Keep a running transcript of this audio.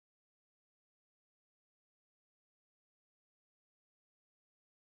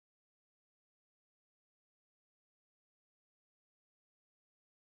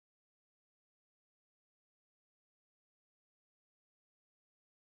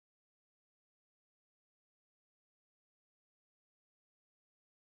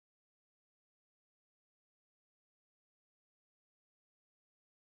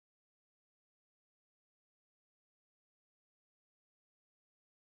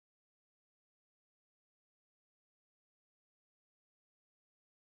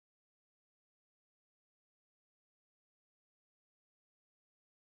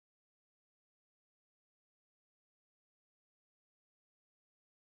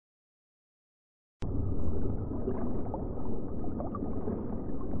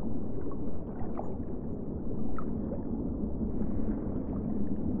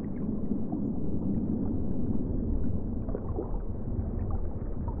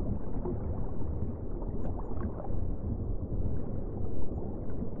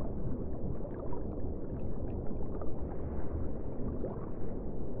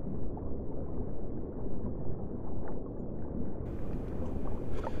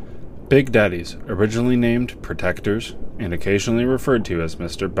Big Daddies, originally named Protectors and occasionally referred to as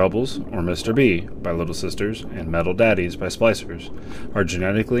Mr. Bubbles or Mr. B by Little Sisters and Metal Daddies by Splicers, are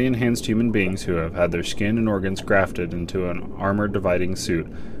genetically enhanced human beings who have had their skin and organs grafted into an armor-dividing suit,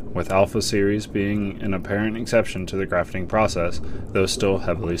 with Alpha Series being an apparent exception to the grafting process, though still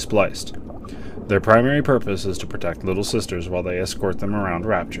heavily spliced. Their primary purpose is to protect Little Sisters while they escort them around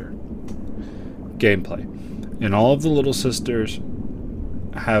Rapture. Gameplay. In all of the Little Sisters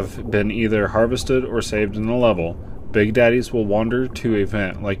have been either harvested or saved in the level, Big Daddies will wander to a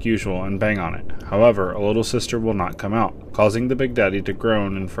vent like usual and bang on it. However, a Little Sister will not come out, causing the Big Daddy to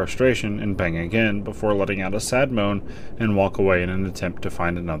groan in frustration and bang again before letting out a sad moan and walk away in an attempt to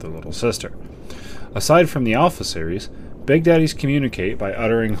find another Little Sister. Aside from the Alpha series, Big Daddies communicate by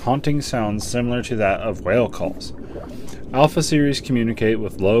uttering haunting sounds similar to that of whale calls. Alpha series communicate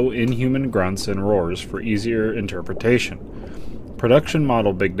with low, inhuman grunts and roars for easier interpretation. Production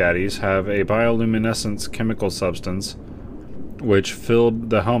model Big Daddies have a bioluminescence chemical substance which filled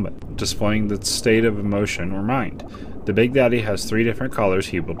the helmet, displaying the state of emotion or mind. The Big Daddy has 3 different colors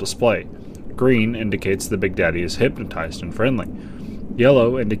he will display. Green indicates the Big Daddy is hypnotized and friendly.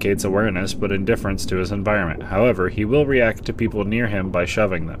 Yellow indicates awareness but indifference to his environment. However, he will react to people near him by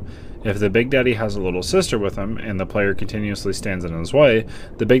shoving them. If the Big Daddy has a Little Sister with him and the player continuously stands in his way,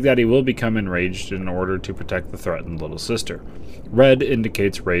 the Big Daddy will become enraged in order to protect the threatened Little Sister. Red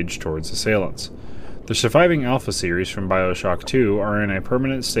indicates rage towards assailants. The surviving Alpha series from Bioshock 2 are in a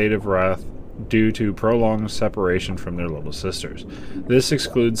permanent state of wrath due to prolonged separation from their Little Sisters. This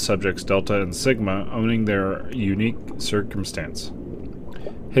excludes subjects Delta and Sigma owning their unique circumstance.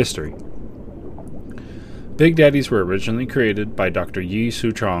 History. Big Daddies were originally created by Dr. Yi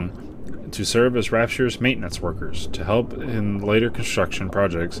Su-chong to serve as Rapture's maintenance workers, to help in later construction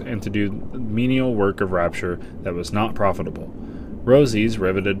projects, and to do menial work of Rapture that was not profitable. Rosies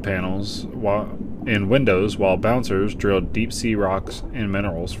riveted panels and windows, while bouncers drilled deep-sea rocks and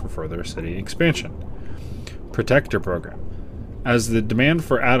minerals for further city expansion. Protector Program. As the demand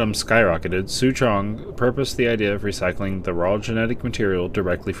for atoms skyrocketed, Su-chong purposed the idea of recycling the raw genetic material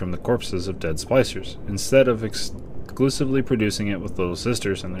directly from the corpses of dead splicers, instead of exclusively producing it with Little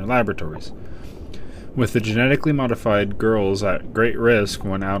Sisters in their laboratories. With the genetically modified girls at great risk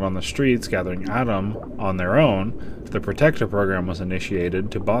when out on the streets gathering atom on their own, the Protector Program was initiated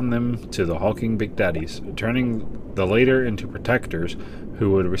to bond them to the hulking Big Daddies, turning the later into protectors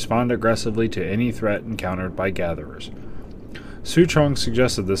who would respond aggressively to any threat encountered by gatherers. Su-chong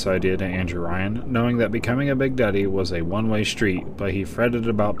suggested this idea to Andrew Ryan, knowing that becoming a Big Daddy was a one-way street, but he fretted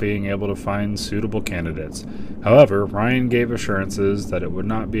about being able to find suitable candidates. However, Ryan gave assurances that it would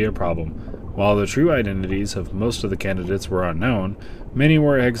not be a problem. While the true identities of most of the candidates were unknown, many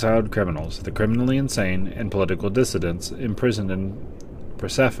were exiled criminals, the criminally insane, and political dissidents imprisoned in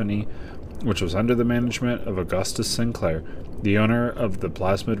Persephone, which was under the management of Augustus Sinclair, the owner of the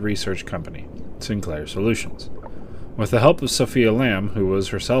plasmid research company, Sinclair Solutions. With the help of Sophia Lamb, who was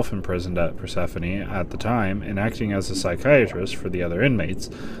herself imprisoned at Persephone at the time and acting as a psychiatrist for the other inmates,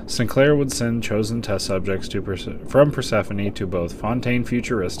 Sinclair would send chosen test subjects from Persephone to both Fontaine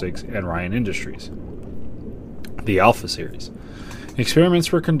Futuristics and Ryan Industries. The Alpha Series.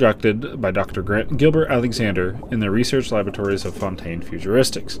 Experiments were conducted by Dr. Gilbert Alexander in the research laboratories of Fontaine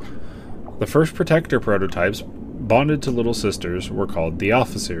Futuristics. The first Protector prototypes bonded to Little Sisters were called the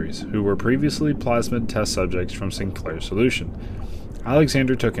Alpha Series, who were previously plasmid test subjects from Sinclair Solution.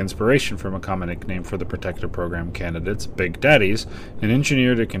 Alexander took inspiration from a common nickname for the Protector Program candidates, Big Daddies, and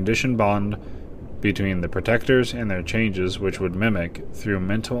engineered a conditioned bond between the Protectors and their changes which would mimic, through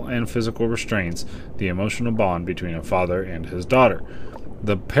mental and physical restraints, the emotional bond between a father and his daughter,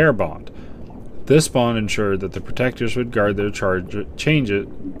 the pair bond. This bond ensured that the Protectors would guard their charges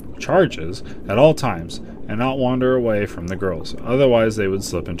at all times and not wander away from the girls, otherwise they would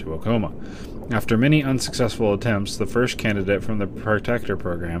slip into a coma. After many unsuccessful attempts, the first candidate from the Protector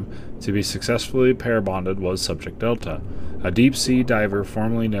Program to be successfully pair-bonded was Subject Delta, a deep-sea diver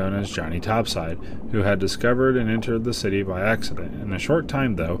formerly known as Johnny Topside, who had discovered and entered the city by accident. In a short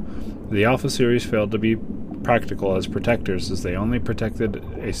time, though, the Alpha Series failed to be practical as protectors, as they only protected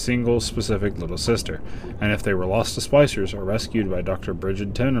a single specific Little Sister, and if they were lost to splicers or rescued by Dr.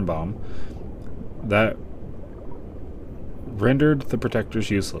 Bridget Tenenbaum, that rendered the protectors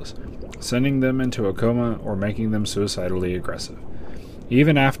useless, sending them into a coma or making them suicidally aggressive.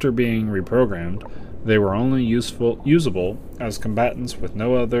 Even after being reprogrammed, they were only usable as combatants with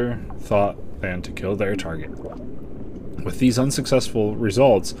no other thought than to kill their target. With these unsuccessful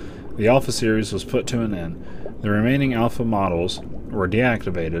results, the Alpha Series was put to an end. The remaining Alpha models were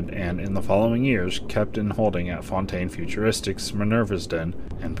deactivated and, in the following years, kept in holding at Fontaine Futuristics, Minerva's Den,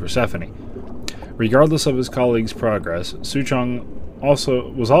 and Persephone. Regardless of his colleagues' progress, Souchong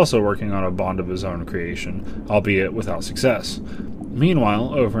was also working on a Bond of his own creation, albeit without success.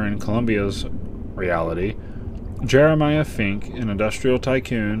 Meanwhile, over in Columbia's reality, Jeremiah Fink, an industrial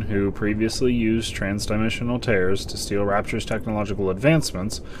tycoon who previously used transdimensional tears to steal Rapture's technological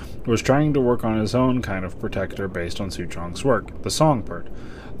advancements, was trying to work on his own kind of protector based on Souchong's work, the Songbird.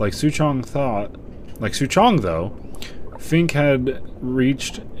 Like Souchong, though, Fink had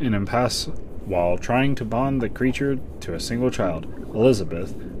reached an impasse while trying to bond the creature to a single child,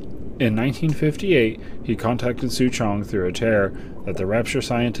 Elizabeth. In 1958, he contacted Souchong through a tear that the Rapture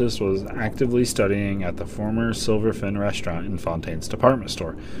scientist was actively studying at the former Silverfin restaurant in Fontaine's department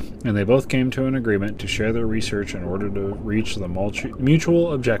store, and they both came to an agreement to share their research in order to reach the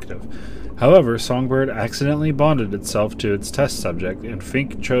mutual objective. However, Songbird accidentally bonded itself to its test subject, and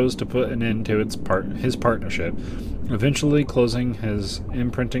Fink chose to put an end to his partnership, eventually closing his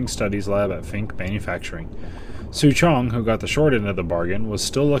imprinting studies lab at Fink Manufacturing. Souchong, who got the short end of the bargain, was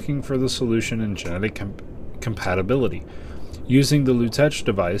still looking for the solution in genetic compatibility. Using the Lutech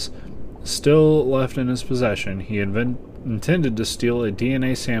device still left in his possession, he intended to steal a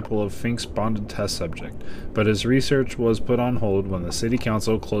DNA sample of Fink's bonded test subject, but his research was put on hold when the city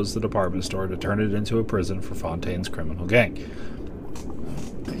council closed the department store to turn it into a prison for Fontaine's criminal gang.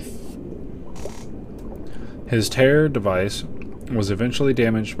 His terror device was eventually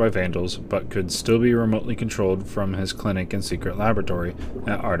damaged by vandals, but could still be remotely controlled from his clinic and secret laboratory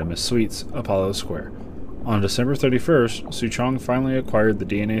at Artemis Suites, Apollo Square. On December 31st, Souchong finally acquired the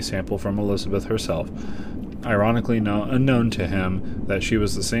DNA sample from Elizabeth herself, ironically unknown to him that she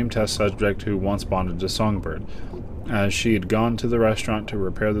was the same test subject who once bonded to Songbird, as she had gone to the restaurant to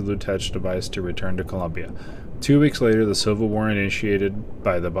repair the Lutech device to return to Columbia. 2 weeks later, the civil war initiated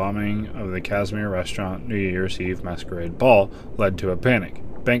by the bombing of the Casimir restaurant New Year's Eve masquerade ball led to a panic,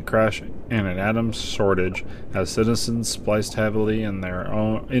 bank crash, and an atom shortage as citizens spliced heavily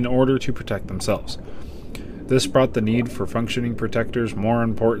in order to protect themselves. This brought the need for functioning protectors more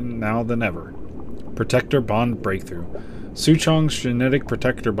important now than ever. Protector bond breakthrough. Souchong's genetic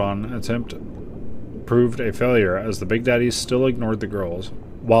protector bond attempt proved a failure as the Big Daddies still ignored the girls.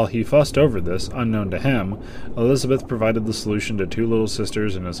 While he fussed over this, unknown to him, Elizabeth provided the solution to two little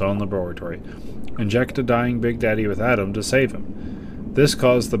sisters in his own laboratory. Inject a dying Big Daddy with Adam to save him. This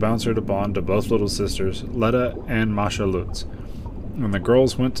caused the bouncer to bond to both little sisters, Letta and Masha Lutz, and the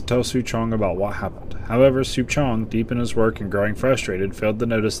girls went to tell Souchong about what happened. However, Souchong, deep in his work and growing frustrated, failed to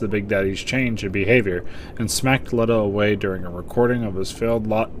notice the Big Daddy's change in behavior and smacked Letta away during a recording of his failed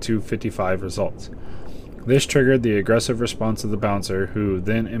Lot 255 results. This triggered the aggressive response of the bouncer, who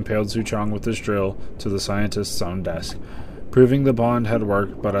then impaled Souchong with his drill to the scientist's own desk, proving the bond had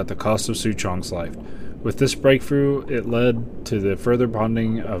worked but at the cost of Souchong's life. With this breakthrough, it led to the further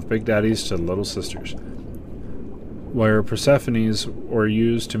bonding of Big Daddies to little sisters. Where Persephone's were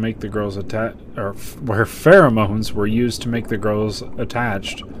used to make the girls where pheromones were used to make the girls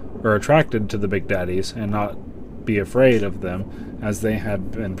attached or attracted to the Big Daddies and not be afraid of them as they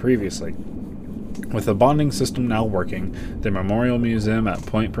had been previously. With the bonding system now working, the Memorial Museum at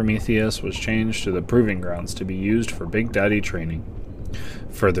Point Prometheus was changed to the Proving Grounds to be used for Big Daddy training.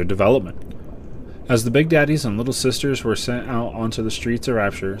 Further development. As the Big Daddies and Little Sisters were sent out onto the streets of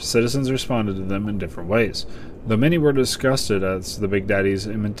Rapture, citizens responded to them in different ways. Though many were disgusted as the Big Daddies'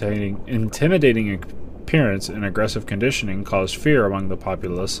 intimidating appearance and aggressive conditioning caused fear among the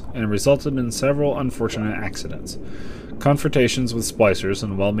populace and resulted in several unfortunate accidents. Confrontations with splicers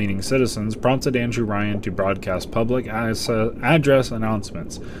and well-meaning citizens prompted Andrew Ryan to broadcast public address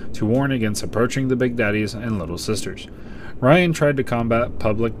announcements to warn against approaching the Big Daddies and Little Sisters. Ryan tried to combat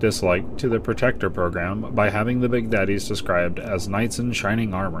public dislike to the Protector program by having the Big Daddies described as knights in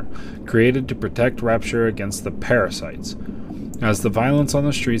shining armor, created to protect Rapture against the parasites. As the violence on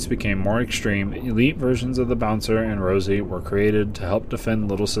the streets became more extreme, elite versions of the Bouncer and Rosie were created to help defend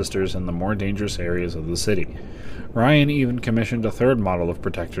Little Sisters in the more dangerous areas of the city. Ryan even commissioned a third model of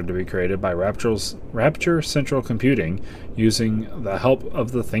Protector to be created by Rapture Central Computing using the help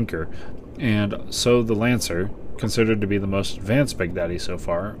of the Thinker, and so the Lancer, considered to be the most advanced Big Daddy so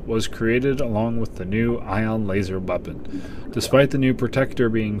far, was created along with the new ion laser weapon. Despite the new Protector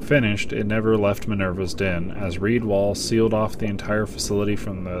being finished, it never left Minerva's Den, as Reed Wall sealed off the entire facility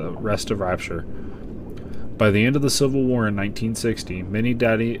from the rest of Rapture. By the end of the Civil War in 1960, many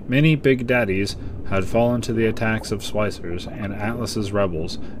Big Daddies had fallen to the attacks of Splicers and Atlas's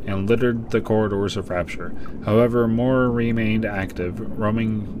rebels and littered the corridors of Rapture. However, more remained active,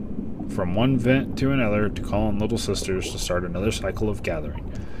 roaming from one vent to another to call on little sisters to start another cycle of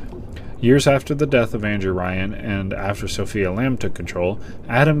gathering. Years after the death of Andrew Ryan and after Sophia Lamb took control,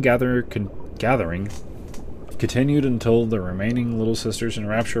 gathering continued until the remaining little sisters in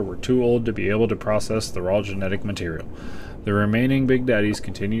Rapture were too old to be able to process the raw genetic material. The remaining Big Daddies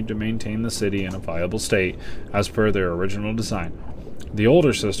continued to maintain the city in a viable state as per their original design. The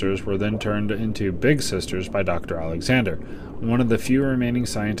older sisters were then turned into Big Sisters by Dr. Alexander, one of the few remaining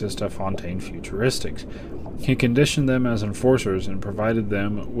scientists of Fontaine Futuristics. He conditioned them as enforcers and provided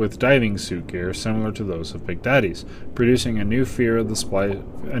them with diving suit gear similar to those of Big Daddies, producing a new fear for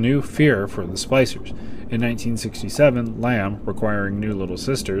the Splicers. In 1967, Lamb, requiring new little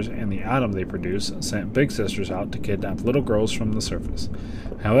sisters, and the atom they produce sent Big Sisters out to kidnap little girls from the surface.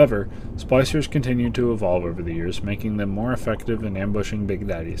 However, Splicers continued to evolve over the years, making them more effective in ambushing Big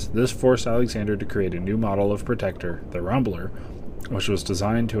Daddies. This forced Alexander to create a new model of protector, the Rumbler, which was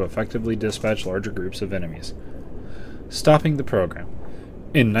designed to effectively dispatch larger groups of enemies. Stopping the program.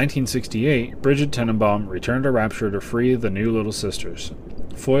 In 1968, Bridget Tenenbaum returned to Rapture to free the new little sisters,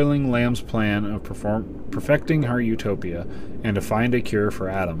 foiling Lamb's plan of perfecting her utopia and to find a cure for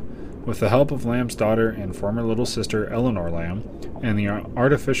Adam. With the help of Lamb's daughter and former little sister Eleanor Lamb, and the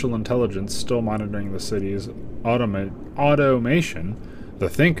artificial intelligence still monitoring the city's automation, the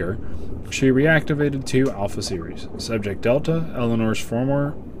Thinker, she reactivated two Alpha Series, Subject Delta, Eleanor's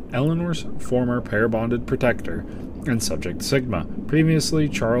former pair-bonded protector, and Subject Sigma, previously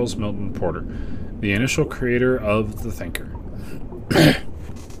Charles Milton Porter, the initial creator of the Thinker.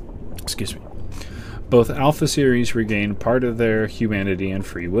 Excuse me. Both Alpha Series regained part of their humanity and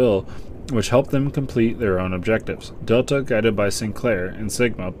free will, which helped them complete their own objectives. Delta guided by Sinclair, and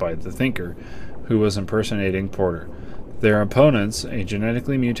Sigma by the Thinker, who was impersonating Porter. Their opponents, a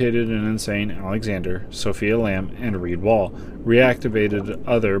genetically mutated and insane Alexander, Sophia Lamb, and Reed Wall, reactivated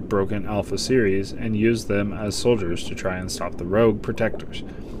other broken Alpha Series and used them as soldiers to try and stop the rogue protectors.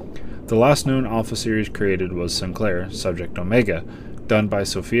 The last known Alpha Series created was Sinclair, Subject Omega, done by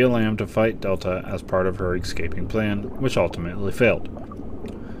Sophia Lamb to fight Delta as part of her escaping plan, which ultimately failed.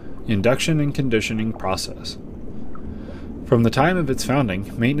 Induction and conditioning process. From the time of its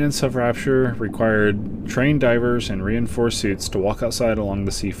founding, maintenance of Rapture required trained divers and reinforced suits to walk outside along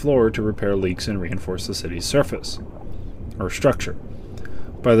the sea floor to repair leaks and reinforce the city's surface, or structure.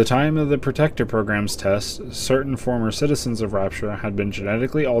 By the time of the Protector program's test, certain former citizens of Rapture had been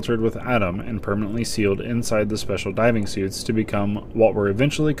genetically altered with Adam and permanently sealed inside the special diving suits to become what were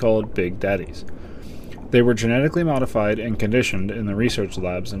eventually called Big Daddies. They were genetically modified and conditioned in the research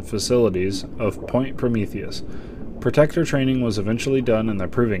labs and facilities of Point Prometheus. Protector training was eventually done in the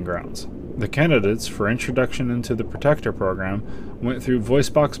proving grounds. The candidates for introduction into the Protector program went through voice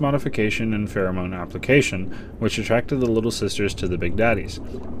box modification and pheromone application, which attracted the little sisters to the Big Daddies.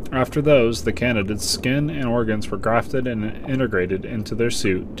 After those, the candidates' skin and organs were grafted and integrated into their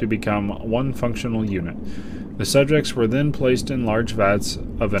suit to become one functional unit. The subjects were then placed in large vats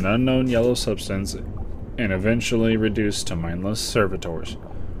of an unknown yellow substance and eventually reduced to mindless servitors.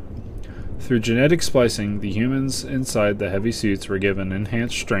 Through genetic splicing, the humans inside the heavy suits were given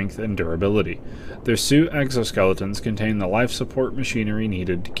enhanced strength and durability. Their suit exoskeletons contained the life support machinery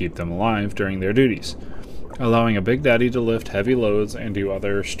needed to keep them alive during their duties, allowing a Big Daddy to lift heavy loads and do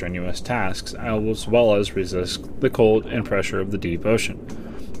other strenuous tasks, as well as resist the cold and pressure of the deep ocean.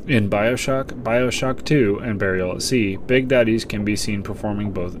 In Bioshock 2, and Burial at Sea, Big Daddies can be seen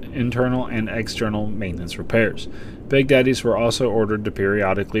performing both internal and external maintenance repairs. Big Daddies were also ordered to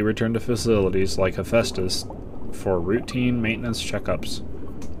periodically return to facilities like Hephaestus for routine maintenance checkups.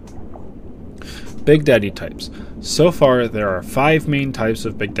 Big Daddy types. So far, there are 5 main types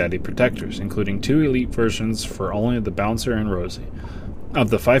of Big Daddy protectors, including 2 elite versions for only the Bouncer and Rosie.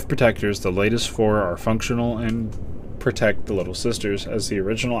 Of the 5 protectors, the latest 4 are functional and protect the little sisters, as the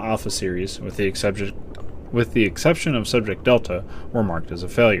original Alpha series, with the exception of Subject Delta, were marked as a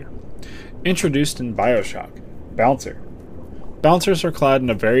failure. Introduced in Bioshock. Bouncer. Bouncers are clad in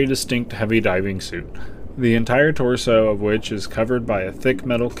a very distinct heavy diving suit, the entire torso of which is covered by a thick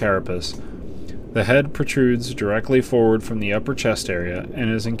metal carapace. The head protrudes directly forward from the upper chest area and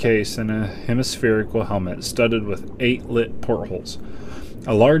is encased in a hemispherical helmet studded with 8 lit portholes.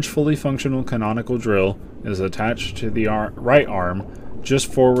 A large, fully functional canonical drill is attached to the right arm,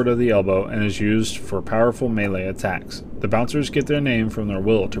 just forward of the elbow, and is used for powerful melee attacks. The Bouncers get their name from their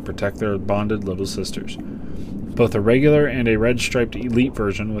will to protect their bonded little sisters. Both a regular and a red-striped elite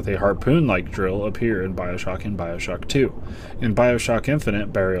version with a harpoon-like drill appear in Bioshock and Bioshock 2. In Bioshock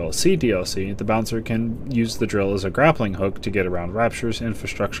Infinite Burial at Sea DLC, the Bouncer can use the drill as a grappling hook to get around Rapture's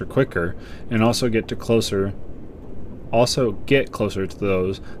infrastructure quicker, and also get closer also get closer to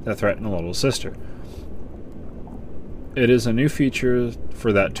those that threaten a little sister. It is a new feature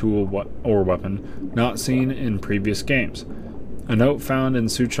for that tool or weapon not seen in previous games. A note found in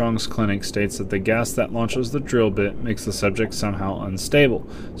Suchong's clinic states that the gas that launches the drill bit makes the subject somehow unstable,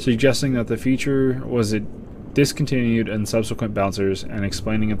 suggesting that the feature was discontinued in subsequent bouncers and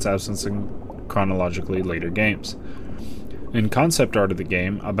explaining its absence in chronologically later games. In concept art of the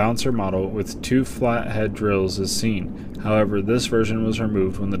game, a bouncer model with 2 flathead drills is seen. However, this version was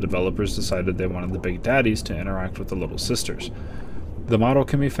removed when the developers decided they wanted the Big Daddies to interact with the Little Sisters. The model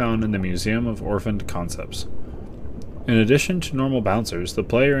can be found in the Museum of Orphaned Concepts. In addition to normal bouncers, the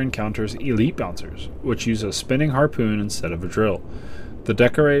player encounters elite bouncers, which use a spinning harpoon instead of a drill.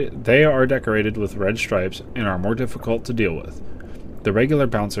 They are decorated with red stripes and are more difficult to deal with. The regular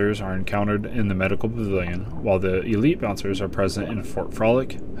bouncers are encountered in the medical pavilion, while the elite bouncers are present in Fort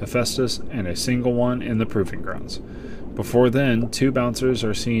Frolic, Hephaestus, and a single one in the Proving Grounds. Before then, 2 bouncers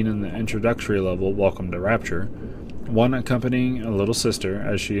are seen in the introductory level Welcome to Rapture, one accompanying a little sister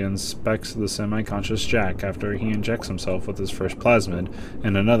as she inspects the semi-conscious Jack after he injects himself with his first plasmid,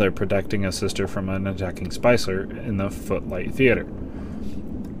 and another protecting a sister from an attacking Spicer in the Footlight Theater.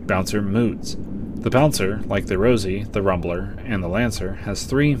 Bouncer moods. The bouncer, like the Rosie, the Rumbler, and the Lancer, has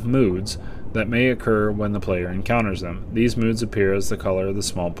 3 moods that may occur when the player encounters them. These moods appear as the color of the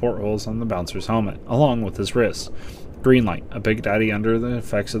small portholes on the bouncer's helmet, along with his wrists. Green light. A Big Daddy under the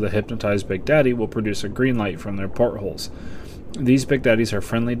effects of the hypnotized Big Daddy will produce a green light from their portholes. These Big Daddies are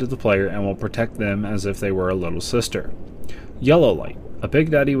friendly to the player and will protect them as if they were a little sister. Yellow light. A Big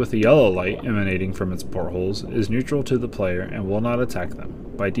Daddy with a yellow light emanating from its portholes is neutral to the player and will not attack them.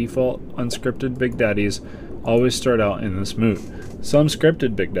 By default, unscripted Big Daddies always start out in this mood. Some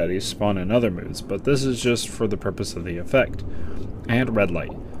scripted Big Daddies spawn in other moods, but this is just for the purpose of the effect. And red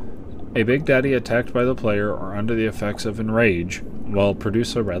light. A Big Daddy attacked by the player or under the effects of enrage will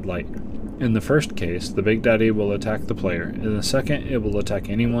produce a red light. In the first case, the Big Daddy will attack the player. In the second, it will attack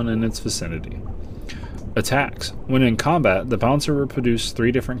anyone in its vicinity. Attacks. When in combat, the bouncer will produce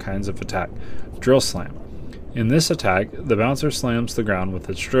 3 different kinds of attack. Drill slam. In this attack, the bouncer slams the ground with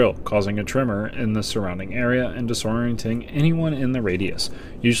its drill, causing a tremor in the surrounding area and disorienting anyone in the radius.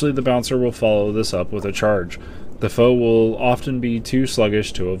 Usually the bouncer will follow this up with a charge. The foe will often be too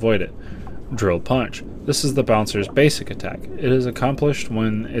sluggish to avoid it. Drill punch. This is the bouncer's basic attack. It is accomplished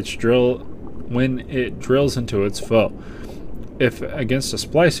when it drills into its foe. If against a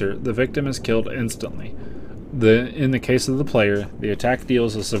splicer, the victim is killed instantly. In the case of the player, the attack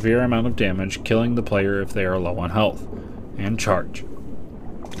deals a severe amount of damage, killing the player if they are low on health. And charge.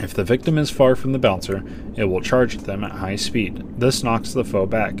 If the victim is far from the bouncer, it will charge at them at high speed. This knocks the foe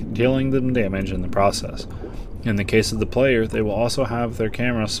back, dealing them damage in the process. In the case of the player, they will also have their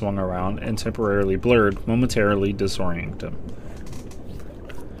camera swung around and temporarily blurred, momentarily disorienting them.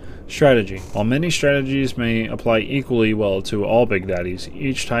 Strategy. While many strategies may apply equally well to all Big Daddies,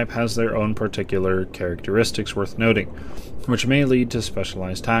 each type has their own particular characteristics worth noting, which may lead to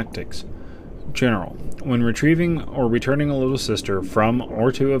specialized tactics. General. When retrieving or returning a little sister from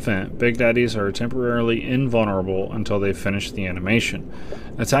or to event, Big Daddies are temporarily invulnerable until they finish the animation.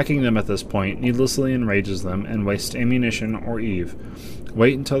 Attacking them at this point needlessly enrages them and wastes ammunition or Eve.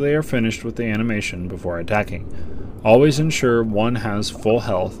 Wait until they are finished with the animation before attacking. Always ensure one has full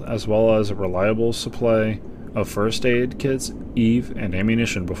health as well as a reliable supply of first aid kits, Eve, and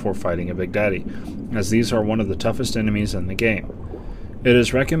ammunition before fighting a Big Daddy, as these are one of the toughest enemies in the game. It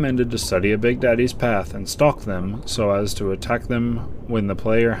is recommended to study a Big Daddy's path and stalk them so as to attack them when the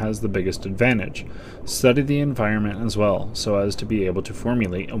player has the biggest advantage. Study the environment as well so as to be able to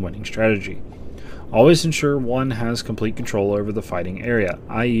formulate a winning strategy. Always ensure one has complete control over the fighting area,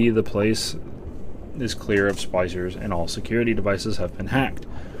 i.e. the place is clear of splicers and all security devices have been hacked.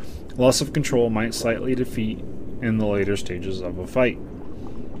 Loss of control might slightly defeat in the later stages of a fight.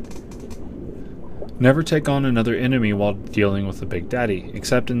 Never take on another enemy while dealing with a Big Daddy,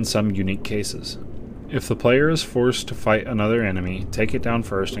 except in some unique cases. If the player is forced to fight another enemy, take it down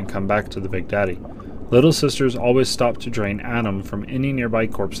first and come back to the Big Daddy. Little Sisters always stop to drain Atom from any nearby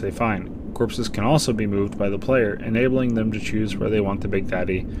corpse they find. Corpses can also be moved by the player, enabling them to choose where they want the Big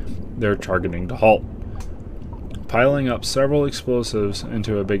Daddy they're targeting to halt. Piling up several explosives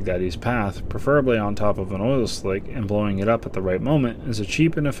into a Big Daddy's path, preferably on top of an oil slick, and blowing it up at the right moment is a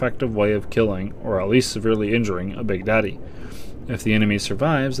cheap and effective way of killing, or at least severely injuring, a Big Daddy. If the enemy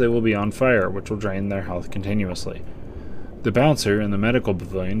survives, they will be on fire, which will drain their health continuously. The bouncer in the medical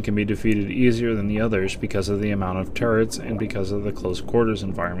pavilion can be defeated easier than the others because of the amount of turrets and because of the close quarters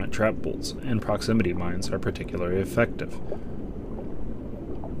environment. Trap bolts and proximity mines are particularly effective.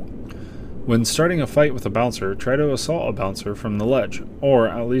 When starting a fight with a bouncer, try to assault a bouncer from the ledge, or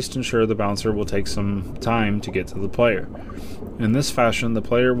at least ensure the bouncer will take some time to get to the player. In this fashion, the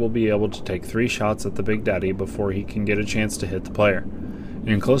player will be able to take 3 shots at the Big Daddy before he can get a chance to hit the player.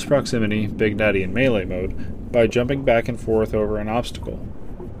 In close proximity, Big Daddy in melee mode, by jumping back and forth over an obstacle.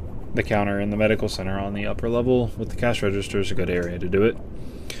 The counter in the medical center on the upper level with the cash register is a good area to do it.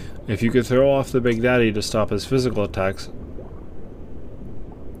 If you could throw off the Big Daddy to stop his physical attacks,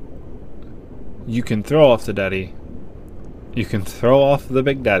 you can throw off the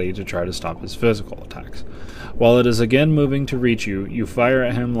Big Daddy to try to stop his physical attacks. While it is again moving to reach you, you fire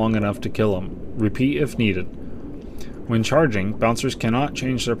at him long enough to kill him. Repeat if needed. When charging, bouncers cannot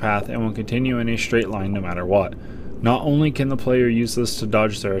change their path and will continue in a straight line no matter what. Not only can the player use this to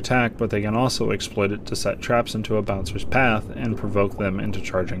dodge their attack, but they can also exploit it to set traps into a bouncer's path and provoke them into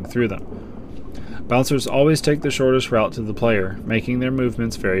charging through them. Bouncers always take the shortest route to the player, making their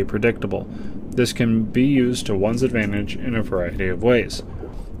movements very predictable. This can be used to one's advantage in a variety of ways,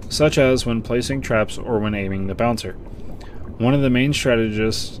 such as when placing traps or when aiming the bouncer. One of the main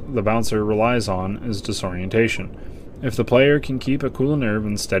strategies the bouncer relies on is disorientation. If the player can keep a cool nerve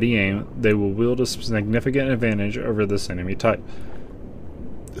and steady aim, they will wield a significant advantage over this enemy type.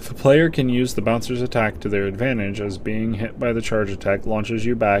 If the player can use the bouncer's attack to their advantage, as being hit by the charge attack launches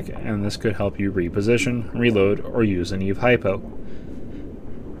you back, and this could help you reposition, reload, or use an Eve Hypo.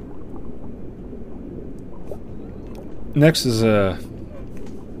 Next is a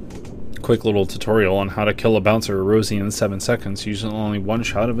quick little tutorial on how to kill a bouncer or Rosie in 7 seconds using only 1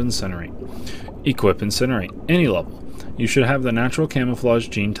 shot of Incinerate. Equip Incinerate, any level. You should have the natural camouflage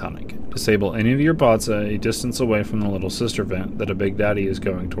gene tonic. Disable any of your bots at a distance away from the little sister vent that a Big Daddy is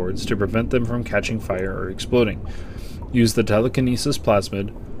going towards to prevent them from catching fire or exploding. Use the telekinesis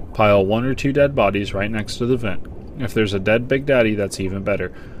plasmid. Pile 1 or 2 dead bodies right next to the vent. If there's a dead Big Daddy, that's even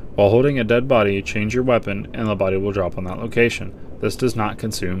better. While holding a dead body, change your weapon and the body will drop on that location. This does not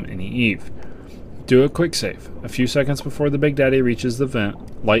consume any Eve. Do a quick save. A few seconds before the Big Daddy reaches the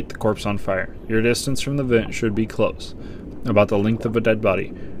vent, light the corpse on fire. Your distance from the vent should be close, about the length of a dead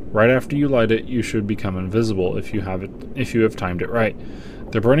body. Right after you light it, you should become invisible if you have timed it right.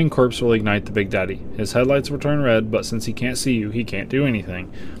 The burning corpse will ignite the Big Daddy. His headlights will turn red, but since he can't see you, he can't do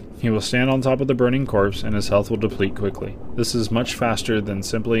anything. He will stand on top of the burning corpse, and his health will deplete quickly. This is much faster than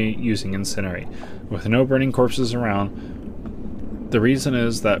simply using Incinerate. With no burning corpses around, the reason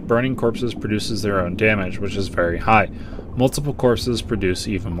is that burning corpses produces their own damage, which is very high. Multiple corpses produce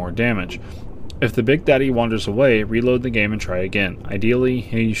even more damage. If the Big Daddy wanders away, reload the game and try again. Ideally,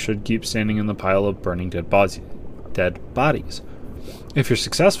 he should keep standing in the pile of burning dead bodies. If you're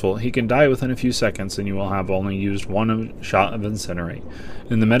successful, he can die within a few seconds and you will have only used 1 shot of Incinerate.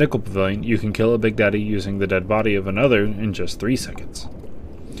 In the medical pavilion, you can kill a Big Daddy using the dead body of another in just 3 seconds.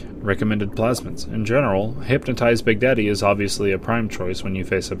 Recommended plasmids. In general, Hypnotize Big Daddy is obviously a prime choice when you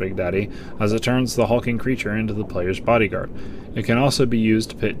face a Big Daddy, as it turns the hulking creature into the player's bodyguard. It can also be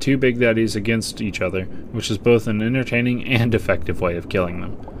used to pit 2 Big Daddies against each other, which is both an entertaining and effective way of killing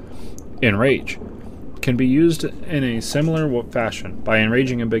them. Enrage can be used in a similar fashion. By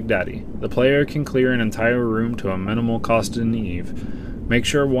enraging a Big Daddy, the player can clear an entire room to a minimal cost in Eve. Make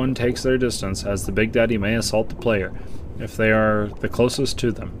sure one takes their distance, as the Big Daddy may assault the player if they are the closest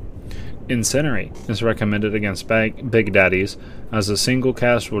to them. Incinerate is recommended against Big Daddies, as a single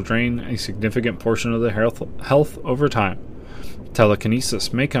cast will drain a significant portion of their health over time.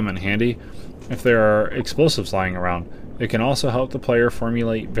 Telekinesis may come in handy if there are explosives lying around. It can also help the player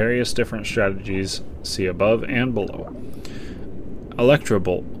formulate various different strategies, see above and below.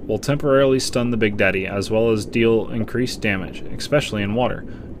 Electrobolt will temporarily stun the Big Daddy as well as deal increased damage, especially in water.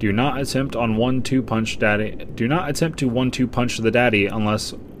 Do not attempt to 1-2 punch the Daddy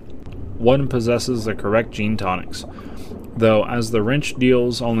unless one possesses the correct gene tonics, though, as the wrench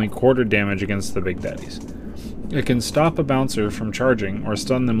deals only quarter damage against the Big Daddies. It can stop a bouncer from charging or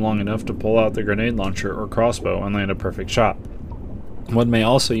stun them long enough to pull out the grenade launcher or crossbow and land a perfect shot. One may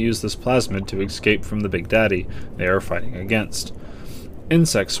also use this plasmid to escape from the Big Daddy they are fighting against.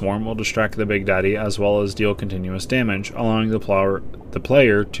 Insect Swarm will distract the Big Daddy as well as deal continuous damage, allowing the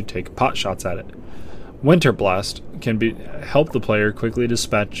player to take pot shots at it. Winter Blast can help the player quickly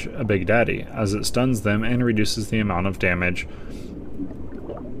dispatch a Big Daddy, as it stuns them and reduces the amount of damage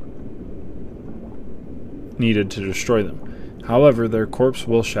needed to destroy them. However, their corpse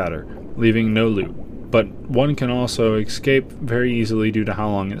will shatter, leaving no loot, but one can also escape very easily due to how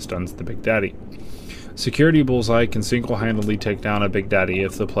long it stuns the Big Daddy. Security Bullseye can single-handedly take down a Big Daddy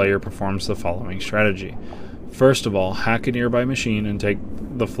if the player performs the following strategy. First of all, hack a nearby machine and direct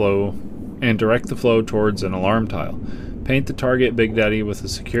the flow towards an alarm tile. Paint the target Big Daddy with a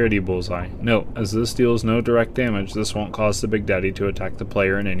security bullseye. Note, as this deals no direct damage, this won't cause the Big Daddy to attack the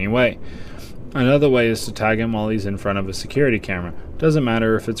player in any way. Another way is to tag him while he's in front of a security camera. Doesn't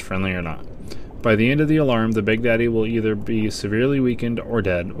matter if it's friendly or not. By the end of the alarm, the Big Daddy will either be severely weakened or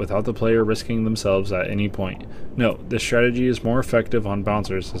dead, without the player risking themselves at any point. Note, this strategy is more effective on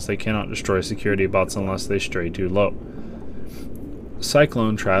bouncers, as they cannot destroy security bots unless they stray too low.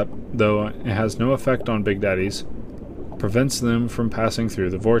 Cyclone Trap, though it has no effect on Big Daddies, prevents them from passing through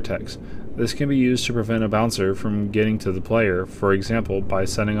the vortex. This can be used to prevent a bouncer from getting to the player, for example, by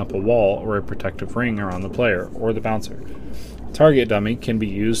setting up a wall or a protective ring around the player or the bouncer. Target dummy can be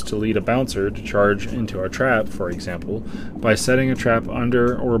used to lead a bouncer to charge into a trap, for example, by setting a trap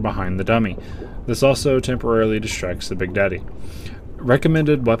under or behind the dummy. This also temporarily distracts the Big Daddy.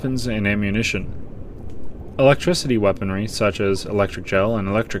 Recommended weapons and ammunition. Electricity weaponry, such as electric gel and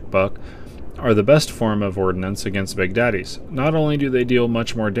electric buck, are the best form of ordnance against Big Daddies. Not only do they deal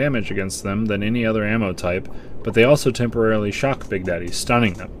much more damage against them than any other ammo type, but they also temporarily shock Big Daddies,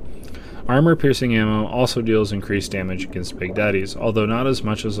 stunning them. Armor-piercing ammo also deals increased damage against Big Daddies, although not as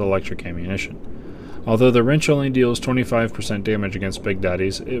much as electric ammunition. Although the wrench only deals 25% damage against Big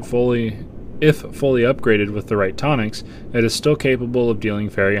Daddies, if fully upgraded with the right tonics, it is still capable of dealing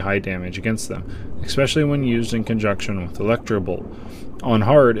very high damage against them, especially when used in conjunction with Electrobolt. On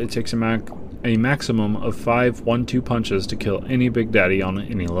hard, it takes a maximum of 5 1-2 punches to kill any Big Daddy on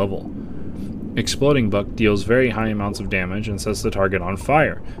any level. Exploding Buck deals very high amounts of damage and sets the target on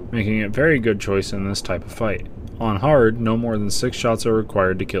fire, making it a very good choice in this type of fight. On hard, no more than 6 shots are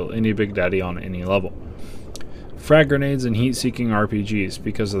required to kill any Big Daddy on any level. Frag grenades and heat-seeking RPGs,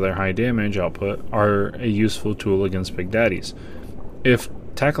 because of their high damage output, are a useful tool against Big Daddies. If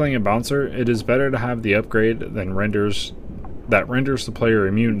tackling a bouncer, it is better to have the upgrade that renders the player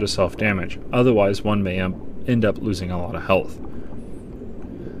immune to self-damage, otherwise one may end up losing a lot of health.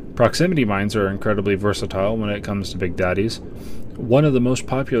 Proximity mines are incredibly versatile when it comes to Big Daddies. One of the most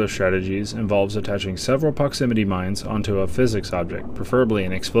popular strategies involves attaching several proximity mines onto a physics object, preferably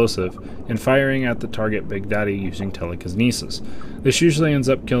an explosive, and firing at the target Big Daddy using telekinesis. This usually ends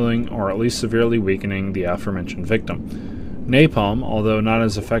up killing or at least severely weakening the aforementioned victim. Napalm, although not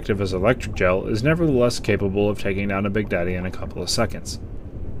as effective as electric gel, is nevertheless capable of taking down a Big Daddy in a couple of seconds.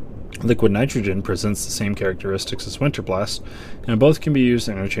 Liquid nitrogen presents the same characteristics as Winter Blast, and both can be used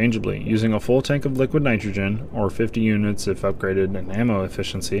interchangeably. Using a full tank of liquid nitrogen, or 50 units if upgraded in ammo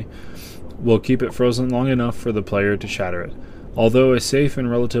efficiency, will keep it frozen long enough for the player to shatter it. Although a safe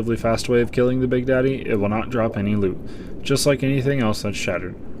and relatively fast way of killing the Big Daddy, it will not drop any loot, just like anything else that's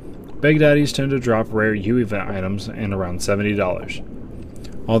shattered. Big Daddies tend to drop rare U-event items and around $70.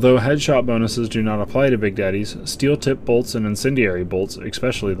 Although headshot bonuses do not apply to Big Daddies, steel-tip bolts and incendiary bolts,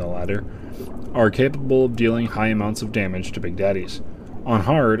 especially the latter, are capable of dealing high amounts of damage to Big Daddies. On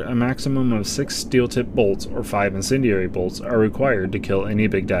hard, a maximum of 6 steel-tip bolts or 5 incendiary bolts are required to kill any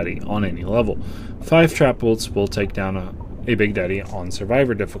Big Daddy on any level. 5 trap bolts will take down a Big Daddy on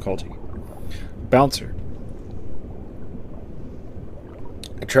survivor difficulty. Bouncer.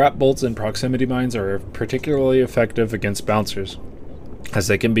 Trap bolts and proximity mines are particularly effective against bouncers, as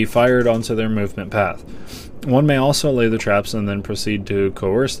they can be fired onto their movement path. One may also lay the traps and then proceed to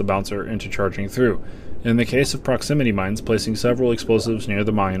coerce the bouncer into charging through. In the case of proximity mines, placing several explosives near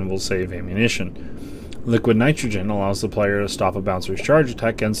the mine will save ammunition. Liquid nitrogen allows the player to stop a bouncer's charge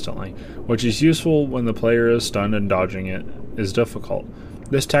attack instantly, which is useful when the player is stunned and dodging it is difficult.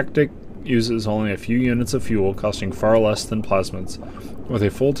 This tactic uses only a few units of fuel, costing far less than plasmids. With a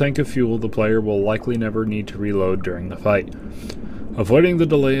full tank of fuel, the player will likely never need to reload during the fight, avoiding the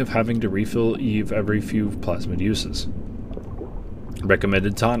delay of having to refill Eve every few plasmid uses.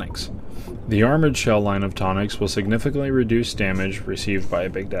 Recommended tonics. The Armored Shell line of tonics will significantly reduce damage received by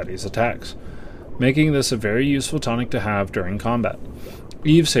Big Daddy's attacks, making this a very useful tonic to have during combat.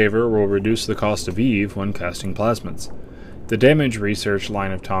 Eve Saver will reduce the cost of Eve when casting plasmids. The Damage Research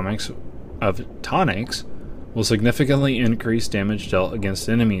line of tonics will significantly increase damage dealt against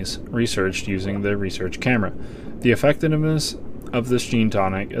enemies researched using the research camera. The effectiveness of this gene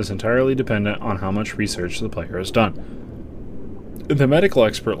tonic is entirely dependent on how much research the player has done. The Medical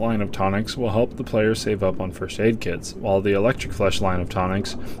Expert line of tonics will help the player save up on first aid kits, while the Electric Flesh line of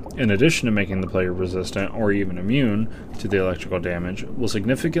tonics, in addition to making the player resistant or even immune to the electrical damage, will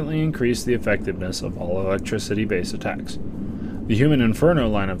significantly increase the effectiveness of all electricity-based attacks. The Human Inferno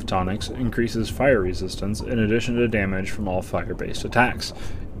line of tonics increases fire resistance in addition to damage from all fire-based attacks,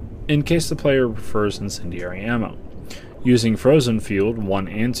 in case the player prefers incendiary ammo. Using Frozen Field 1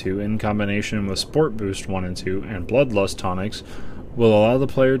 and 2 in combination with Sport Boost 1 and 2 and Bloodlust tonics will allow the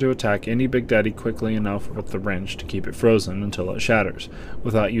player to attack any Big Daddy quickly enough with the wrench to keep it frozen until it shatters,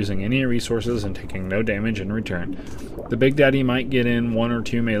 without using any resources and taking no damage in return. The Big Daddy might get in 1 or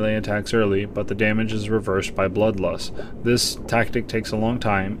 2 melee attacks early, but the damage is reversed by Bloodlust. This tactic takes a long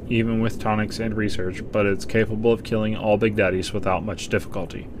time, even with tonics and research, but it's capable of killing all Big Daddies without much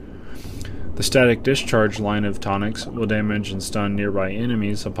difficulty. The static discharge line of tonics will damage and stun nearby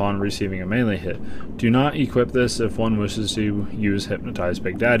enemies upon receiving a melee hit. Do not equip this if one wishes to use Hypnotize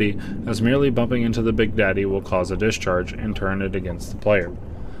Big Daddy, as merely bumping into the Big Daddy will cause a discharge and turn it against the player.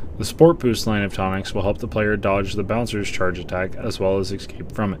 The Sport Boost line of tonics will help the player dodge the bouncer's charge attack as well as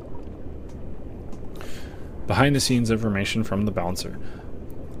escape from it. Behind the scenes information from the bouncer.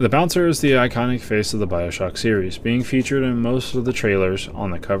 The bouncer is the iconic face of the BioShock series, being featured in most of the trailers,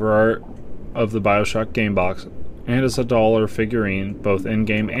 on the cover art of the BioShock game box, and as a doll or figurine both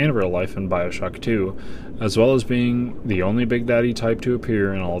in-game and real life in BioShock 2, as well as being the only Big Daddy type to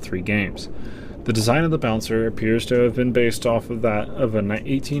appear in all 3 games. The design of the bouncer appears to have been based off of that of a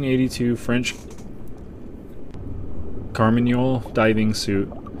 1882 French Carmagnole diving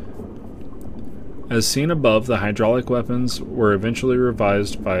suit. As seen above, the hydraulic weapons were eventually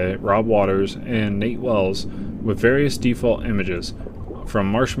revised by Rob Waters and Nate Wells with various default images, from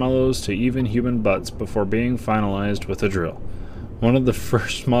marshmallows to even human butts, before being finalized with a drill. One of the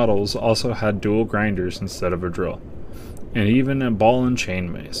first models also had dual grinders instead of a drill, and even a ball and chain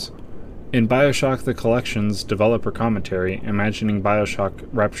mace. In BioShock the Collection's developer commentary, Imagining BioShock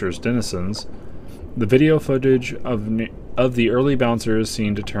Rapture's Denizens, the video footage of the early bouncer is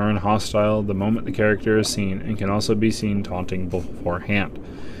seen to turn hostile the moment the character is seen, and can also be seen taunting beforehand.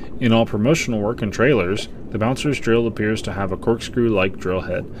 In all promotional work and trailers, the bouncer's drill appears to have a corkscrew-like drill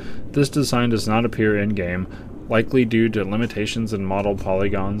head. This design does not appear in-game, likely due to limitations in model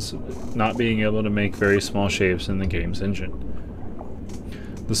polygons not being able to make very small shapes in the game's engine.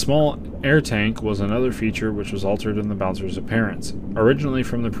 The small air tank was another feature which was altered in the bouncer's appearance. Originally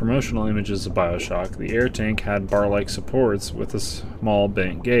from the promotional images of BioShock, the air tank had bar-like supports with a small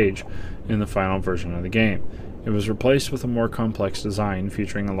bent gauge in the final version of the game. It was replaced with a more complex design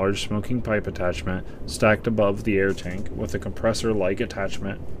featuring a large smoking pipe attachment stacked above the air tank with a compressor-like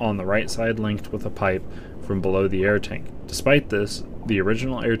attachment on the right side linked with a pipe from below the air tank. Despite this, the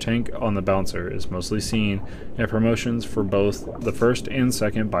original air tank on the bouncer is mostly seen at promotions for both the first and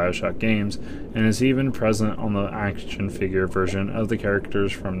second BioShock games, and is even present on the action figure version of the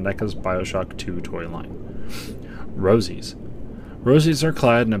characters from NECA's BioShock 2 toy line. Rosies. Rosies are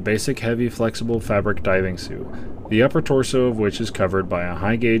clad in a basic heavy flexible fabric diving suit, the upper torso of which is covered by a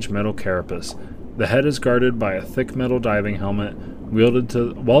high-gauge metal carapace. The head is guarded by a thick metal diving helmet welded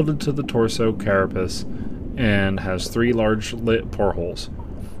to the torso carapace and has 3 large lit portholes.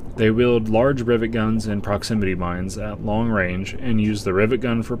 They wield large rivet guns and proximity mines at long range and use the rivet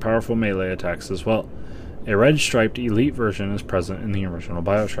gun for powerful melee attacks as well. A red striped elite version is present in the original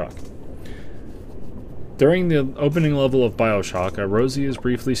BioShock. During the opening level of BioShock, a Rosie is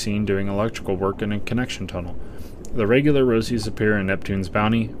briefly seen doing electrical work in a connection tunnel. The regular Rosies appear in Neptune's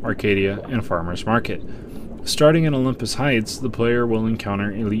Bounty, Arcadia, and Farmer's Market. Starting in Olympus Heights, the player will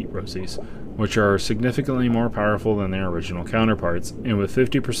encounter Elite Rosies, which are significantly more powerful than their original counterparts, and with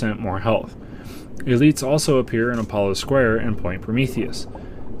 50% more health. Elites also appear in Apollo Square and Point Prometheus.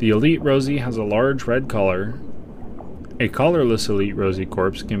 The Elite Rosie has a large red collar. A collarless Elite Rosie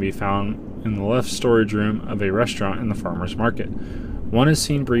corpse can be found in the left storage room of a restaurant in the Farmer's Market. One is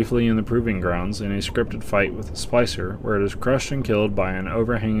seen briefly in the Proving Grounds in a scripted fight with a splicer, where it is crushed and killed by an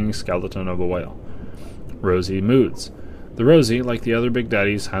overhanging skeleton of a whale. Rosie moods. The Rosie, like the other Big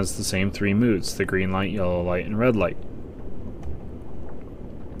Daddies, has the same 3 moods: the green light, yellow light, and red light.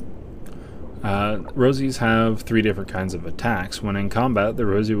 Rosies have 3 different kinds of attacks. When in combat, the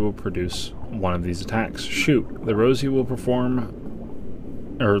Rosie will produce one of these attacks. Shoot. The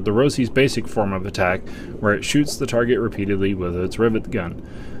Rosie's basic form of attack, where it shoots the target repeatedly with its rivet gun.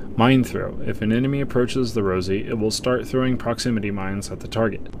 Mine throw. If an enemy approaches the Rosie, it will start throwing proximity mines at the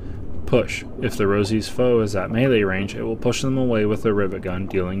target. Push. If the Rosie's foe is at melee range, it will push them away with the rivet gun,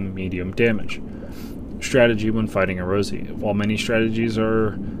 dealing medium damage. Strategy when fighting a Rosie. While many strategies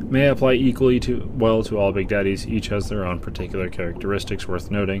may apply equally well to all Big Daddies, each has their own particular characteristics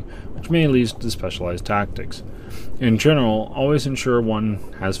worth noting, which may lead to specialized tactics. In general, always ensure one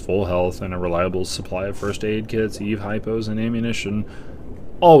has full health and a reliable supply of first aid kits, Eve hypos, and ammunition,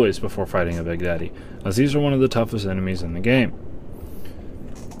 always before fighting a Big Daddy, as these are one of the toughest enemies in the game.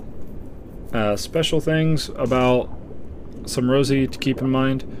 Special things about some Rosie to keep in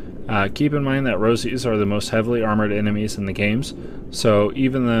mind. Keep in mind that Rosies are the most heavily armored enemies in the games,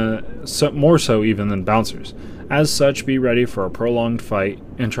 more so even than Bouncers. As such, be ready for a prolonged fight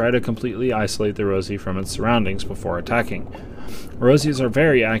and try to completely isolate the Rosie from its surroundings before attacking. Rosies are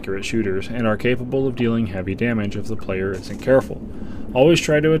very accurate shooters and are capable of dealing heavy damage if the player isn't careful. Always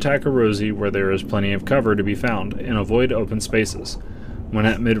try to attack a Rosie where there is plenty of cover to be found and avoid open spaces. When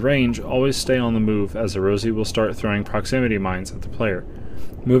at mid-range, always stay on the move as a Rosie will start throwing proximity mines at the player.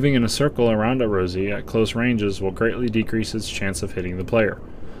 Moving in a circle around a Rosie at close ranges will greatly decrease its chance of hitting the player.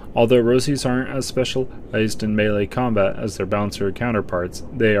 Although Rosies aren't as specialized in melee combat as their Bouncer counterparts,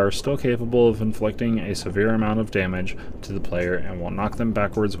 they are still capable of inflicting a severe amount of damage to the player and will knock them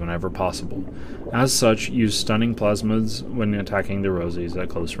backwards whenever possible. As such, use stunning plasmids when attacking the Rosies at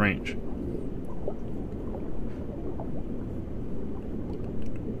close range.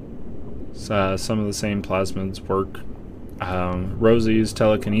 Some of the same plasmids work. Rosie's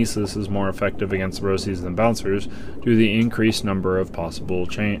telekinesis is more effective against Rosies than Bouncers due to the increased number of possible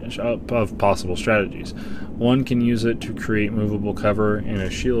strategies. One can use it to create movable cover and a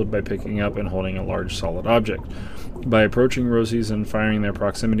shield by picking up and holding a large solid object. By approaching Rosies and firing their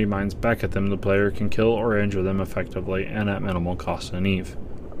proximity mines back at them, the player can kill or injure them effectively and at minimal cost and Eve.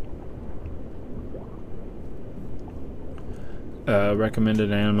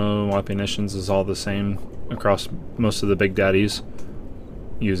 Recommended ammo and weaponitions is all the same across most of the Big Daddies,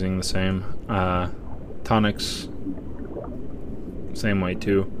 using the same. Tonics, same way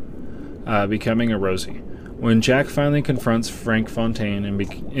too. Becoming a Rosie. When Jack finally confronts Frank Fontaine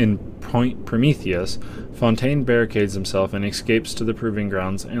in Point Prometheus, Fontaine barricades himself and escapes to the Proving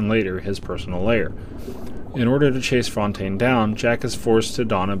Grounds and later his personal lair. In order to chase Fontaine down, Jack is forced to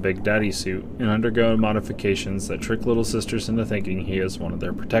don a Big Daddy suit and undergo modifications that trick Little Sisters into thinking he is one of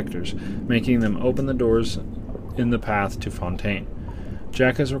their protectors, making them open the doors in the path to Fontaine.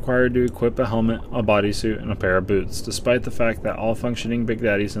 Jack is required to equip a helmet, a bodysuit, and a pair of boots, despite the fact that all functioning Big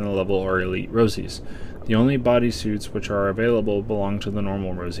Daddies in the level are elite Rosies. The only bodysuits which are available belong to the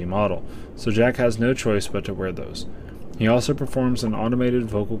normal Rosie model, so Jack has no choice but to wear those. He also performs an automated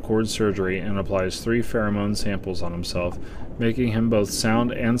vocal cord surgery and applies 3 pheromone samples on himself, making him both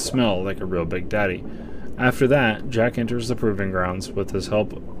sound and smell like a real Big Daddy. After that, Jack enters the Proving Grounds with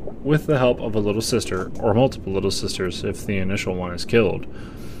the help of a little sister, or multiple little sisters if the initial one is killed,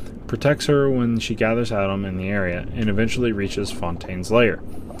 protects her when she gathers Adam in the area, and eventually reaches Fontaine's lair.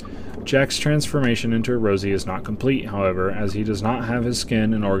 Jack's transformation into a Rosie is not complete, however, as he does not have his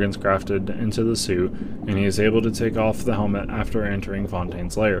skin and organs grafted into the suit, and he is able to take off the helmet after entering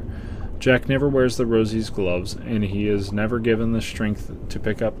Fontaine's lair. Jack never wears the Rosie's gloves, and he is never given the strength to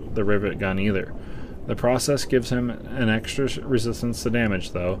pick up the rivet gun either. The process gives him an extra resistance to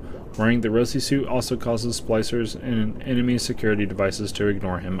damage, though. Wearing the Rosie suit also causes splicers and enemy security devices to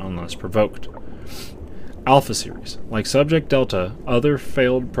ignore him unless provoked. Alpha Series. Like Subject Delta, other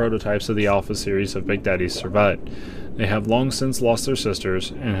failed prototypes of the Alpha Series of Big Daddies survived. They have long since lost their sisters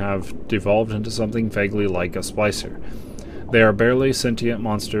and have devolved into something vaguely like a splicer. They are barely sentient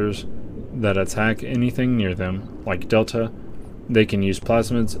monsters that attack anything near them. Like Delta, they can use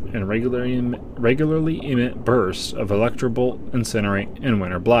plasmids and regularly emit bursts of Electrobolt, Incinerate, and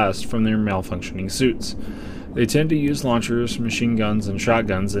Winter Blast from their malfunctioning suits. They tend to use launchers, machine guns, and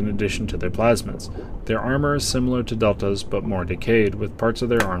shotguns in addition to their plasmids. Their armor is similar to Delta's, but more decayed, with parts of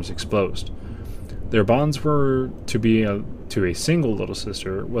their arms exposed. Their bonds were to a single little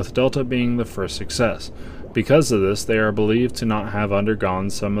sister, with Delta being the first success. Because of this, they are believed to not have undergone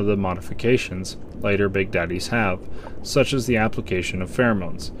some of the modifications later Big Daddies have, such as the application of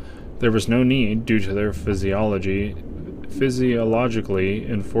pheromones. There was no need, due to their physiologically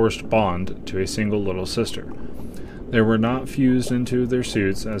enforced bond to a single little sister. They were not fused into their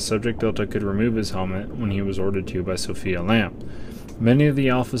suits, as Subject Delta could remove his helmet when he was ordered to by Sophia Lamb. Many of the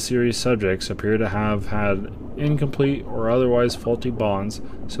Alpha Series subjects appear to have had incomplete or otherwise faulty bonds,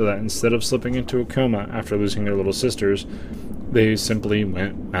 so that instead of slipping into a coma after losing their little sisters, they simply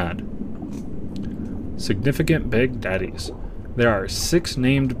went mad. Significant Big Daddies. There are 6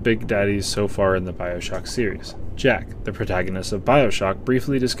 named Big Daddies so far in the BioShock series. Jack, the protagonist of BioShock,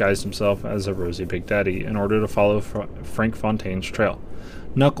 briefly disguised himself as a Rosie Big Daddy in order to follow Frank Fontaine's trail.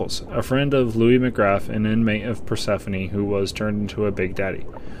 Knuckles, a friend of Louis McGrath, an inmate of Persephone who was turned into a Big Daddy.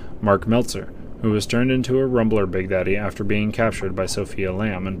 Mark Meltzer, who was turned into a Rumbler Big Daddy after being captured by Sophia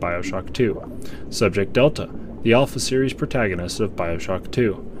Lamb in BioShock 2. Subject Delta, the Alpha Series protagonist of BioShock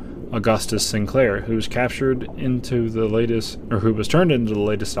 2. Augustus Sinclair, who was turned into the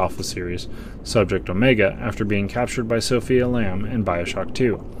latest Alpha Series, Subject Omega, after being captured by Sophia Lamb in BioShock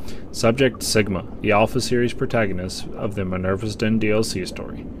 2. Subject Sigma, the Alpha Series protagonist of the Minerva's Den DLC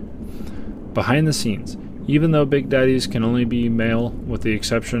story. Behind the scenes, even though Big Daddies can only be male with the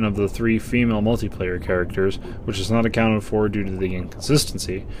exception of the 3 female multiplayer characters, which is not accounted for due to the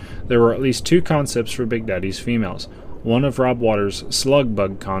inconsistency, there were at least 2 concepts for Big Daddies females. One of Rob Waters' slug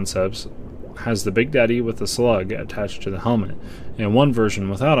bug concepts has the Big Daddy with a slug attached to the helmet, and one version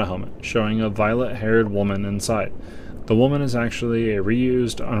without a helmet, showing a violet-haired woman inside. The woman is actually a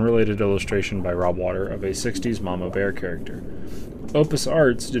reused, unrelated illustration by Rob Water of a 60s Mama Bear character. Opus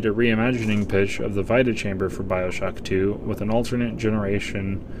Arts did a reimagining pitch of the Vita Chamber for Bioshock 2 with an alternate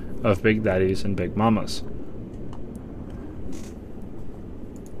generation of Big Daddies and Big Mamas.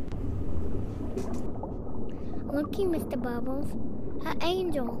 Looky, Mr. Bubbles. An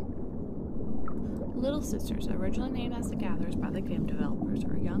angel. Little Sisters, originally named as the Gatherers by the game developers,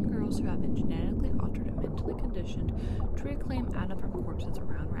 are young girls who have been genetically altered and mentally conditioned to reclaim Adam from corpses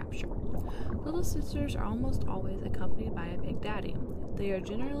around Rapture. Little Sisters are almost always accompanied by a Big Daddy. They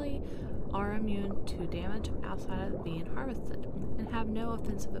generally are immune to damage outside of being harvested and have no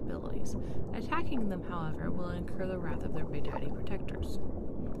offensive abilities. Attacking them, however, will incur the wrath of their Big Daddy protectors.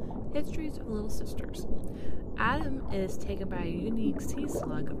 Histories of Little Sisters. Adam is taken by a unique sea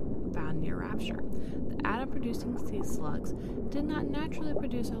slug found near Rapture. The Adam-producing sea slugs did not naturally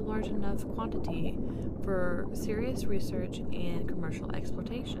produce a large enough quantity for serious research and commercial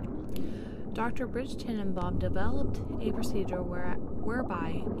exploitation. Dr. Bridge Tenenbaum developed a procedure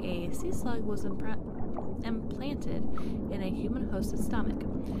whereby a sea slug was implanted in a human host's stomach,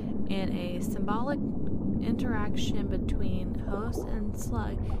 and a symbolic interaction between host and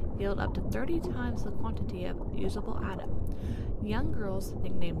slug yield up to 30 times the quantity of usable Adam. Young girls,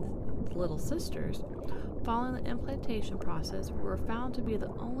 nicknamed Little Sisters, following the implantation process, were found to be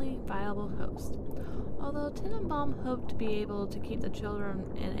the only viable host. Although Tenenbaum hoped to be able to keep the children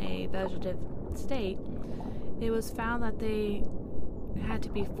in a vegetative state, it was found that they had to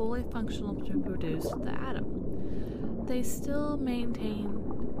be fully functional to produce the Adam. They still maintain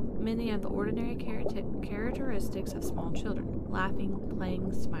many of the ordinary characteristics of small children: laughing,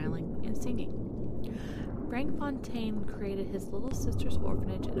 playing, smiling, and singing. Frank Fontaine created his Little Sisters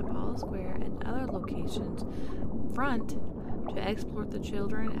orphanage in Apollo Square and other locations front to exploit the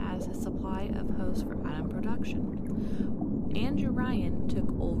children as a supply of hosts for Adam production. Andrew Ryan took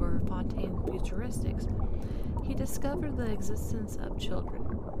over Fontaine's futuristics. He discovered the existence of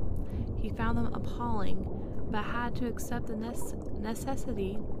children. He found them appalling, but had to accept the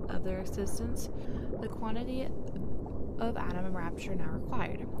necessity of their existence, the quantity of Adam and Rapture now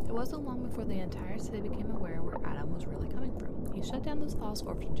required. It wasn't long before the entire city became aware where Adam was really coming from. He shut down those false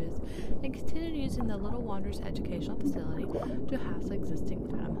orphanages and continued using the Little Wanderers Educational Facility to house the existing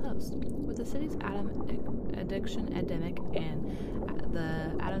Adam host. With the city's Adam addiction epidemic and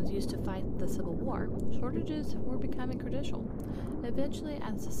the Adams used to fight the Civil War, shortages were becoming critical. Eventually,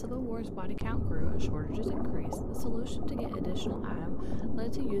 as the Civil War's body count grew and shortages increased, the solution to get additional Adam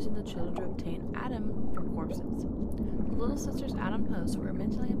led to using the children to obtain Adam from corpses. The Little Sisters' Adam hosts were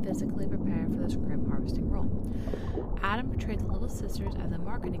mentally and physically prepared for this grim harvesting role. Adam portrayed the Little Sisters as a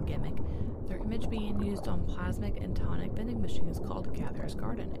marketing gimmick, their image being used on plasmic and tonic vending machines called Gatherer's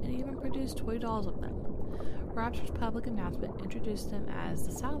Garden, and even produced toy dolls of them. Rapture's public announcement introduced them as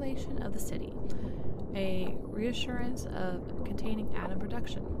the salvation of the city, a reassurance of continuing Adam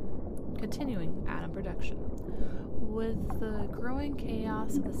production. With the growing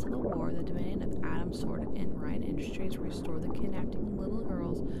chaos of the Civil War, the demand of Adam soared, and Ryan Industries restored the kidnapping little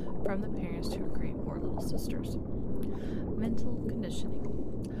girls from the parents to create more Little Sisters. Mental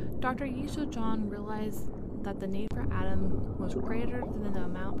conditioning. Dr. Yisho John realized that the need for Adam was greater than the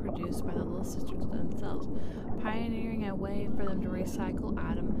amount produced by the Little Sisters themselves, pioneering a way for them to recycle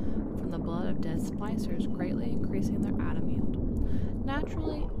Adam from the blood of dead splicers, greatly increasing their Adam yield.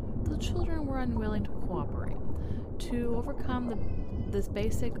 Naturally, the children were unwilling to cooperate. To overcome this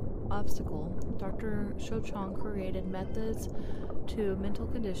basic obstacle, Dr. Shochong created methods to mental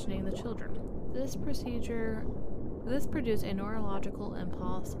conditioning the children. This produced a neurological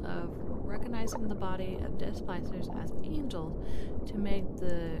impulse of recognizing the body of dead splicers as angels to make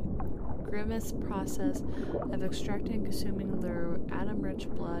the grimace process of extracting and consuming their Adam-rich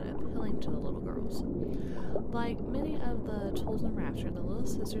blood appealing to the little girls. Like many of the tools in Rapture, the Little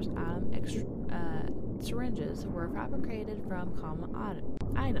Sisters' Adam syringes were fabricated from common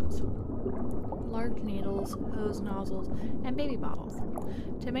items: large needles, hose nozzles, and baby bottles.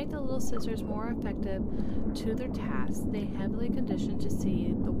 To make the Little Sisters more effective to their tasks, they heavily conditioned to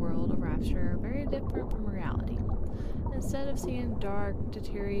see the world of Rapture very different from reality. Instead of seeing dark,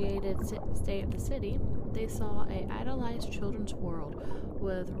 deteriorated state of the city, they saw a idolized children's world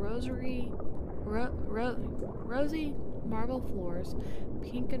with rosy marble floors,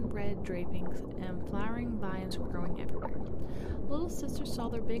 pink and red drapings, and flowering vines growing everywhere. Little sisters saw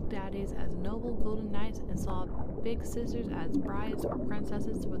their big daddies as noble golden knights and saw big sisters as brides or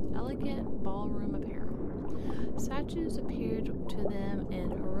princesses with elegant ballroom apparel. Statues appeared to them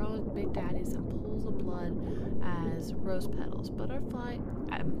in heroic big daddies and pools of blood as rose petals,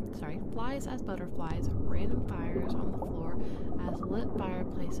 flies as butterflies, random fires on the floor as lit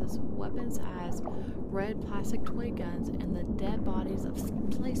fireplaces, weapons as red plastic toy guns, and the dead bodies of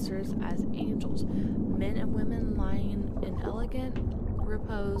splicers as angels, men and women lying in elegant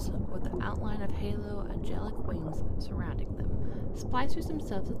repose with the outline of halo angelic wings surrounding them. Splicers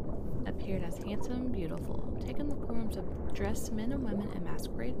themselves appeared as handsome and beautiful, taking the forms of dressed men and women in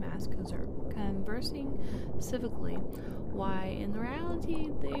masquerade masks conversing civically, while in reality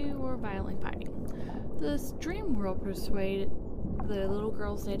they were violently fighting. This dream world persuaded the little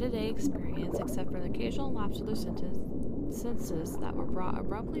girl's day-to-day experience, except for the occasional lapse of their senses that were brought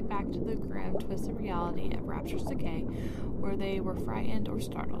abruptly back to the grim, twisted reality of rapturous decay, where they were frightened or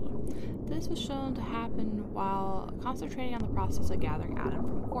startled. This was shown to happen while concentrating on the process of gathering Adam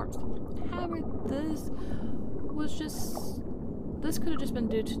from a corpse. However, this could have just been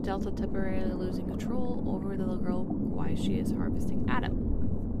due to Delta temporarily losing control over the little girl while she is harvesting Adam.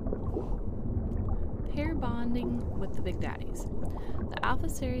 Pair bonding with the Big Daddies. The Alpha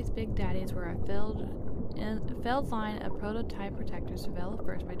Series Big Daddies were a failed line of prototype protectors developed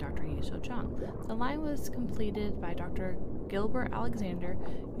first by Dr. Yisho Chung. The line was completed by Dr. Gilbert Alexander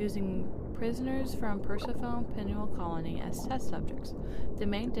using prisoners from Persephone Penal Colony as test subjects. The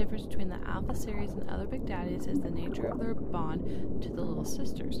main difference between the Alpha Series and other Big Daddies is the nature of their bond to the Little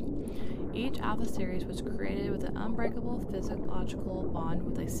Sisters. Each Alpha Series was created with an unbreakable physiological bond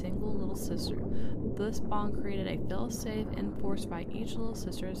with a single little sister. This bond created a fail-safe enforced by each little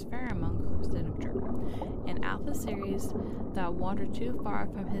sister's pheromone signature. An Alpha Series that wandered too far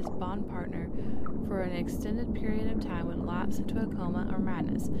from his bond partner for an extended period of time would lapse into a coma or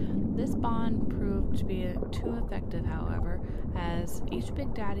madness. This bond proved to be too effective, however, as each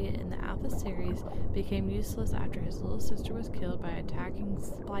Big Daddy in the Alpha Series became useless after his little sister was killed by attacking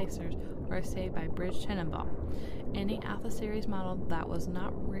splicers or saved by Bridge Tenenbaum. Any Alpha Series model that was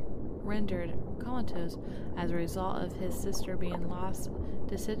not rendered comatose as a result of his sister being lost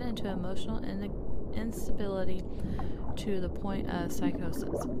descended into emotional instability to the point of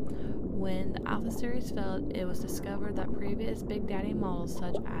psychosis. When the Alpha Series failed, it was discovered that previous Big Daddy models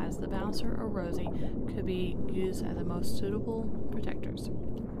such as the Bouncer or Rosie could be used as the most suitable protectors.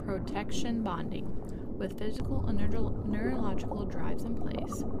 Protection bonding. With physical and neurological drives in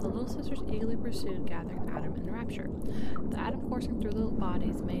place, the Little Sisters eagerly pursued gathering Adam in the rapture. The atom coursing through the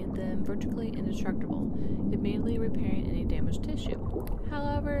bodies made them virtually indestructible, immediately repairing any damaged tissue.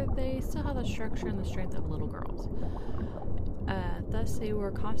 However, they still had the structure and the strength of little girls. Thus, they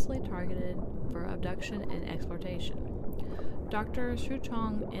were constantly targeted for abduction and exploitation. Dr. Shu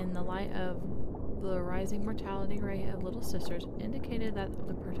Chong, in the light of the rising mortality rate of Little Sisters, indicated that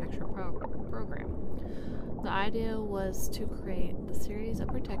the protection program. The idea was to create the series of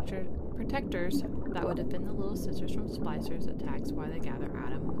protectors that would defend the Little Sisters from splicers' attacks while they gather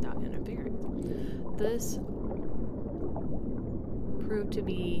Adam without interference. This proved to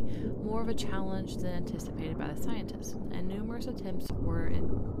be more of a challenge than anticipated by the scientists, and numerous attempts were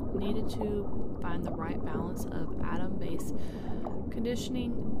needed to find the right balance of atom-based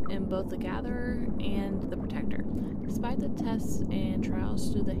conditioning in both the gatherer and the protector. Despite the tests and trials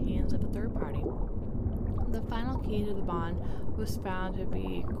through the hands of a third party, the final key to the bond was found to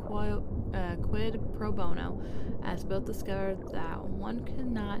be quid pro bono, as both discovered that one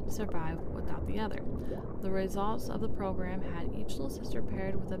could not survive without the other. The results of the program had each little sister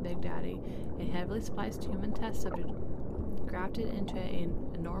paired with a Big Daddy, a heavily spliced human test subject grafted into an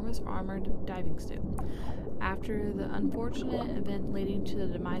enormous armored diving suit. After the unfortunate event leading to the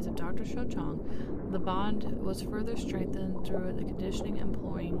demise of Dr. Sho Chong, the bond was further strengthened through the conditioning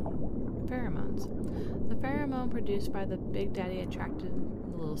employing pheromones. The pheromone produced by the Big Daddy attracted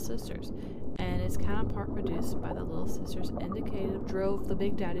the Little Sisters, and its counterpart produced by the Little Sisters drove the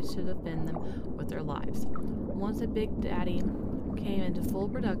Big Daddies to defend them with their lives. Once the Big Daddy came into full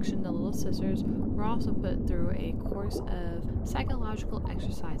production, the Little Sisters were also put through a course of psychological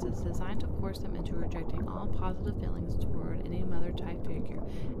exercises designed to force them into rejecting all positive feelings toward any mother-type figure,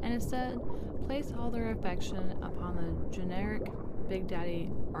 and instead place all their affection upon the generic Big Daddy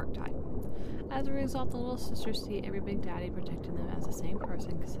archetype. As a result, the Little Sisters see every Big Daddy protecting them as the same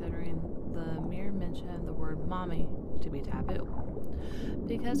person, considering the mere mention of the word mommy to be taboo.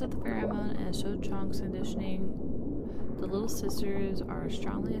 Because of the pheromone and Sho Chong's conditioning The little sisters are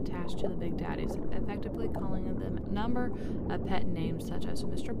strongly attached to the Big Daddies, effectively calling them a number of pet names such as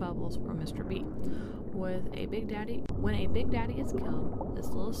Mr. Bubbles or Mr. B. When a Big Daddy is killed, this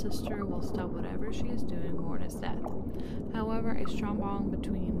little sister will stop whatever she is doing mourn his death. However, a strong bond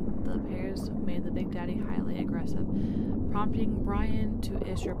between the pairs made the Big Daddy highly aggressive, prompting Brian to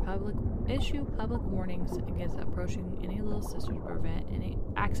issue public warnings against approaching any little sister to prevent any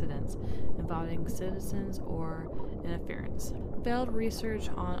accidents involving citizens or interference. Failed research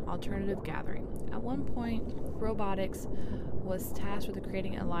on alternative gathering. At one point, robotics was tasked with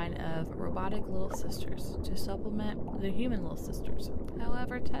creating a line of robotic little sisters to supplement the human little sisters.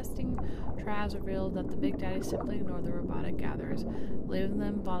 However, testing trials revealed that the Big Daddies simply ignored the robotic gatherers, leaving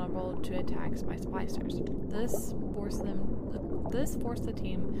them vulnerable to attacks by splicers. This forced the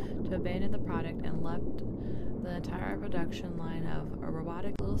team to abandon the project and left the entire production line of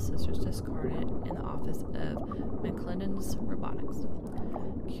robotic little sisters discarded in the office of McClendon's Robotics.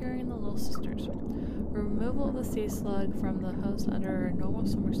 Curing the little sisters. Removal of the sea slug from the host under normal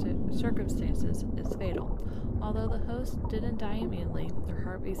circumstances is fatal. Although the host didn't die immediately, their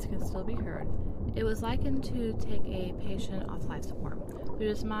heartbeats can still be heard. It was likened to take a patient off life support,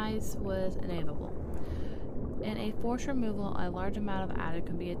 whose demise was inevitable. In a forced removal, a large amount of adder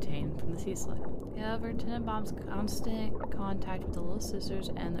can be obtained from the sea slug. However, Tenenbaum's constant contact with the little sisters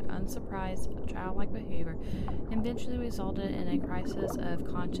and their unsurprised, childlike behavior eventually resulted in a crisis of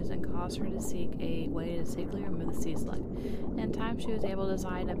conscience and caused her to seek a way to safely remove the sea slug. In time, she was able to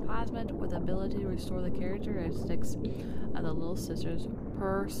design a plasmid with the ability to restore the characteristics of the little sisters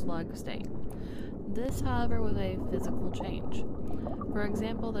per slug state. This, however, was a physical change. For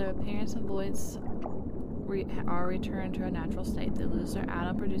example, their appearance and voice are returned to a natural state. They lose their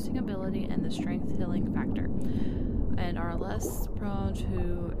atom-producing ability and the strength healing factor, and are less prone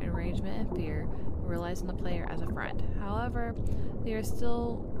to enragement and fear, realizing the player as a friend. However, they are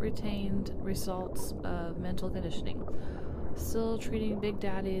still retained results of mental conditioning, still treating Big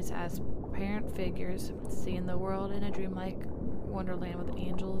Daddies as parent figures, seeing the world in a dreamlike wonderland with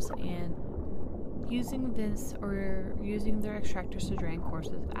angels, and using vents or using their extractors to drain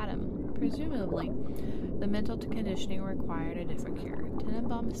courses of Adam. Presumably, the mental conditioning required a different cure.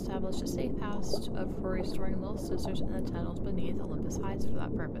 Tenenbaum established a safe house for restoring little sisters in the tunnels beneath Olympus Heights for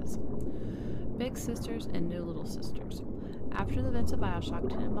that purpose. Big Sisters and New Little Sisters. After the events of Bioshock,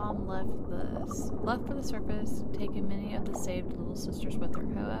 Tenenbaum left for the surface, taking many of the saved little sisters with her.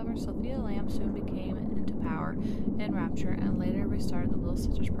 However, Sophia Lamb soon came into power in Rapture and later restarted the Little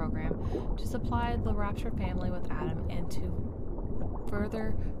Sisters program to supply the Rapture family with Adam and to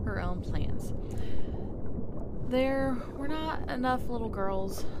further her own plans. There were not enough little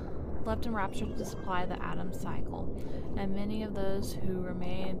girls left in Rapture to supply the Adam cycle, and many of those who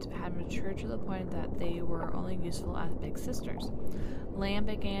remained had matured to the point that they were only useful as big sisters. Lamb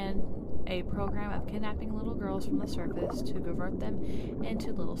began a program of kidnapping little girls from the surface to convert them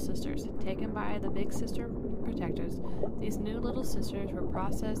into little sisters. Taken by the big sister protectors, these new little sisters were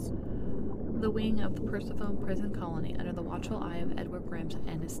processed the wing of the Persephone prison colony under the watchful eye of Edward Grimm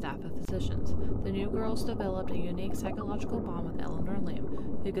and his staff of physicians. The new girls developed a unique psychological bond with Eleanor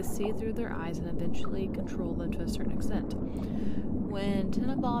Lamb, who could see through their eyes and eventually control them to a certain extent. When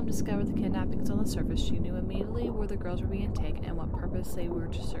Tenenbaum discovered the kidnappings on the surface, she knew immediately where the girls were being taken and what purpose they were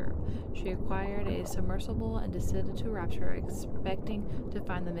to serve. She acquired a submersible and descended to Rapture, expecting to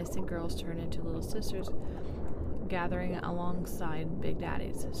find the missing girls turned into little sisters, gathering alongside Big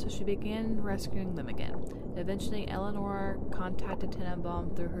Daddies, so she began rescuing them again. Eventually, Eleanor contacted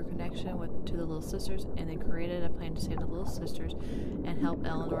Tenenbaum through her connection to the Little Sisters, and they created a plan to save the Little Sisters and help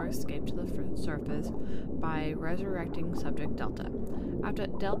Eleanor escape to the surface by resurrecting Subject Delta. After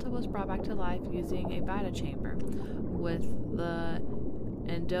Delta was brought back to life using a Vita chamber with the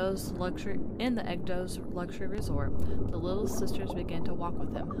Egdos luxury resort, the Little Sisters began to walk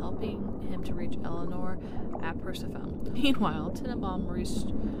with him, helping him to reach Eleanor at Persephone. Meanwhile, Tenenbaum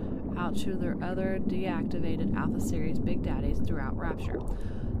reached out to their other deactivated Alpha Series Big Daddies throughout Rapture,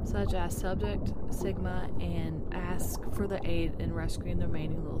 such as Subject, Sigma, and asked for the aid in rescuing the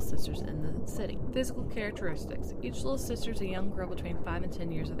remaining Little Sisters in the city. Physical characteristics. Each Little Sister is a young girl between 5 and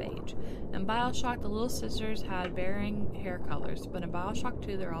 10 years of age. In Bioshock, the Little Sisters had varying hair colors, but in Bioshock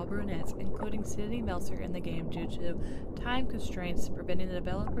 2, they're all brunettes, including Sydney Meltzer in the game due to time constraints preventing the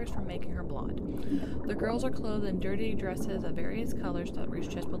developers from making her blonde. The girls are clothed in dirty dresses of various colors that reach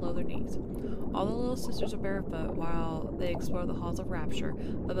just below their knees. All the Little Sisters are barefoot while they explore the halls of Rapture,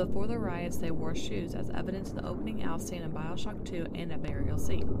 but before the riots, they wore shoes, as evidence of the opening out scene in Bioshock 2 and at Burial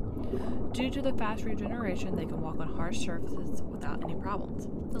Sea. Due to the fast regeneration, they can walk on harsh surfaces without any problems.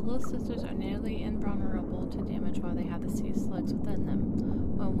 The Little Sisters are nearly invulnerable to damage while they have the sea slugs within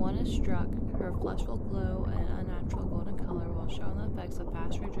them. When one is struck, her flesh will glow an unnatural golden color while showing the effects of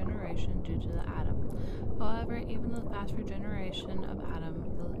fast regeneration due to the atom. However, even with the fast regeneration of atom,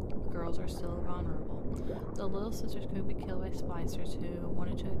 the girls are still vulnerable. The Little Sisters could be killed by splicers who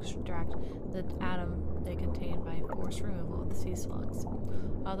wanted to extract the atom they contained by forced removal of the sea slugs.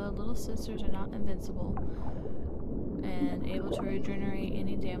 Although Little Sisters are not invincible and able to regenerate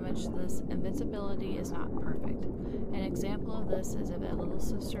any damage, this invincibility is not perfect. An example of this is if a Little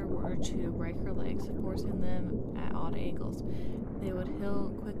Sister were to break her legs, forcing them at odd angles. They would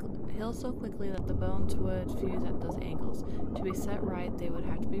heal so quickly that the bones would fuse at those angles. To be set right, they would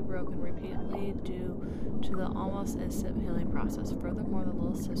have to be broken repeatedly due to the almost instant healing process. Furthermore, the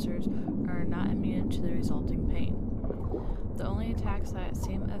Little Sisters are not immune to the resulting pain. The only attacks that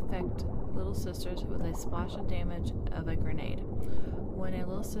seem to affect Little Sisters with a splash of damage of a grenade. When a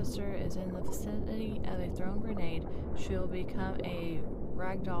Little Sister is in the vicinity of a thrown grenade, she will become a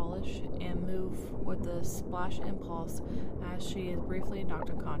ragdollish and move with the splash impulse as she is briefly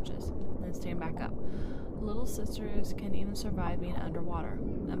knocked unconscious, then stand back up. Little Sisters can even survive being underwater.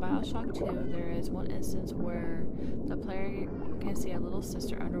 In Bioshock 2, there is one instance where the player can see a Little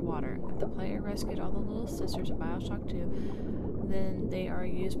Sister underwater. If the player rescued all the Little Sisters in Bioshock 2, then they are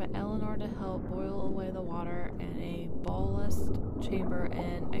used by Eleanor to help boil away the water in a ballast chamber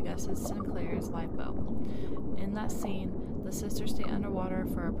in Augustus Sinclair's lifeboat. In that scene, the sisters stay underwater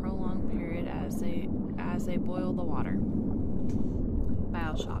for a prolonged period as they boil the water.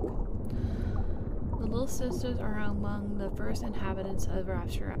 Bioshock. The Little Sisters are among the first inhabitants of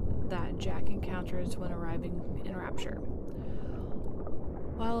Rapture that Jack encounters when arriving in Rapture.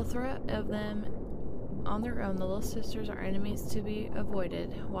 While the threat of them on their own, the Little Sisters are enemies to be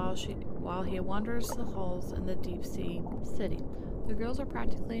avoided while he wanders the halls in the deep sea city. The girls are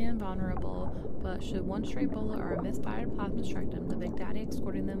practically invulnerable, but should one stray bullet or a misfired plasma strike them, the Big Daddy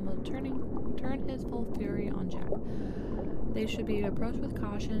escorting them will turn his full fury on Jack. They should be approached with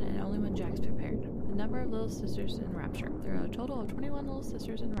caution and only when Jack's prepared. The number of Little Sisters in Rapture. There are a total of 21 Little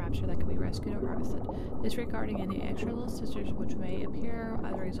Sisters in Rapture that can be rescued or harvested, disregarding any extra Little Sisters which may appear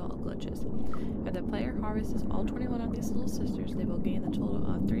as a result of glitches. If the player harvests all 21 of these Little Sisters, they will gain the total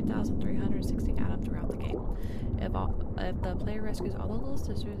of 3,360 atoms throughout the game. If the player rescues all the Little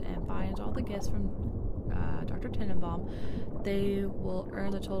Sisters and finds all the gifts from Dr. Tenenbaum, they will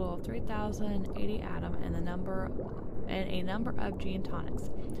earn the total of 3,080 atom and a number of gene tonics.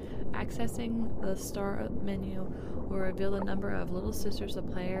 Accessing the star menu will reveal the number of Little Sisters the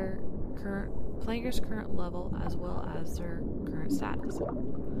player's current level as well as their current status.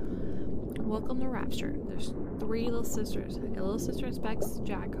 Welcome to Rapture. There's 3 Little Sisters. A Little Sister inspects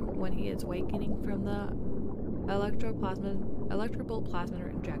Jack when he is awakening from the electrobolt plasma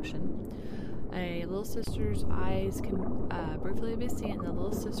injection. A Little Sister's eyes can briefly be seen in the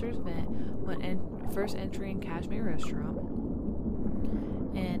Little Sister's vent when first entering Kashmir Restaurant.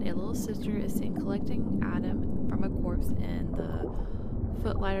 And a Little Sister is seen collecting atom from a corpse in the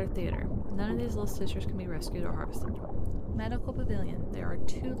Footlighter Theater. None of these Little Sisters can be rescued or harvested. Medical Pavilion. There are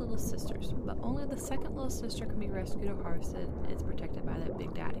 2 Little Sisters, but only the second Little Sister can be rescued or harvested. It's protected by that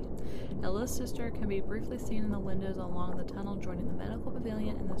Big Daddy. A Little Sister can be briefly seen in the windows along the tunnel joining the Medical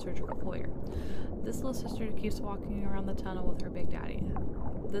Pavilion and the Surgical Foyer. This Little Sister keeps walking around the tunnel with her Big Daddy.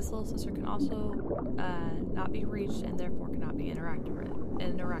 This Little Sister can also not be reached and therefore cannot be interacted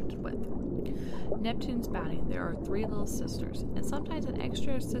with. Neptune's Bounty. There are 3 Little Sisters, and sometimes an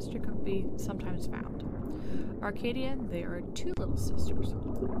extra sister can be sometimes found. Arcadia, there are 2 Little Sisters.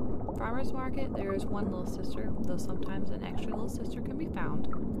 Farmer's Market, there is 1 Little Sister, though sometimes an extra Little Sister can be found,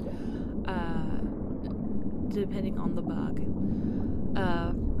 depending on the bug.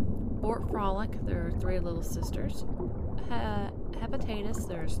 Fort Frolic, there are 3 Little Sisters. Hepatitis,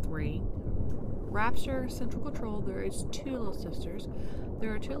 there's 3. Rapture Central Control, there is 2 Little Sisters.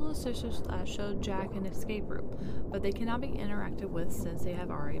 There are 2 Little Sisters that show Jack an escape route, but they cannot be interacted with since they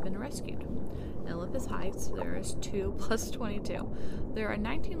have already been rescued. Olympus Heights, there is 2 plus 22. There are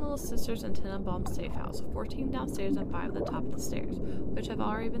 19 Little Sisters in Tenenbaum's safe house, 14 downstairs and 5 at the top of the stairs, which have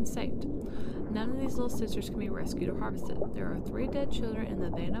already been saved. None of these Little Sisters can be rescued or harvested. There are 3 dead children in the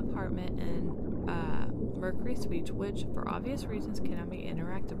Vane apartment and Mercury Suite, which, for obvious reasons, cannot be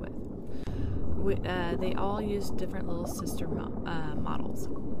interacted with. They all use different Little Sister models.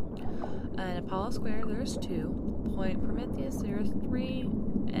 In Apollo Square, there's 2. Point Prometheus, there's 3,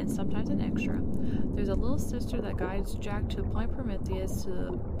 and sometimes an extra. There's a Little Sister that guides Jack to Point Prometheus to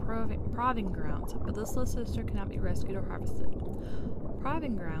the proving grounds, but this little sister cannot be rescued or harvested.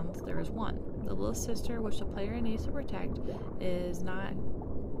 Proving grounds, there is one. The little sister which the player needs to protect is not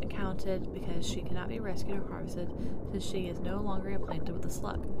counted because she cannot be rescued or harvested since she is no longer implanted with the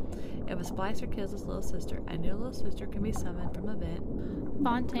slug. If a splicer kills this little sister, a new little sister can be summoned from a vent.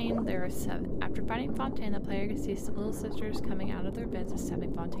 Fontaine, there are 7. After fighting Fontaine, the player sees the little sisters coming out of their vents and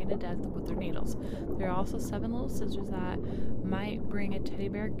stabbing Fontaine to death with their needles. There are also 7 little sisters that might bring a teddy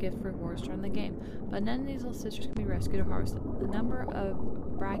bear gift rewards during the game, but none of these little sisters can be rescued or harvested. The number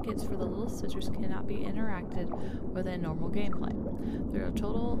of brackets for the little sisters cannot be interacted within normal gameplay. There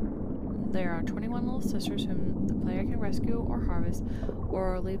are 21 little sisters whom the player can rescue or harvest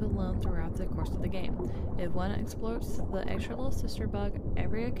or leave alone throughout the course of the game. If one exploits the extra little sister bug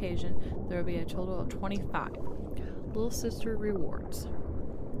every occasion, there will be a total of 25. Little sister rewards.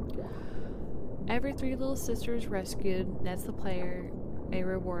 Every 3 little sisters rescued nets the player a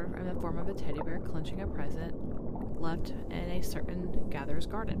reward in the form of a teddy bear clinching a present left in a certain gatherer's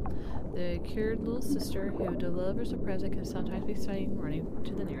garden. The cured little sister who delivers a present can sometimes be seen running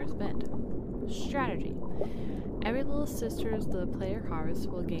to the nearest vent. Strategy. Every little sisters the player harvests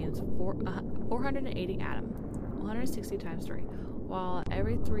will gain 480 Adam, 160 times 3, while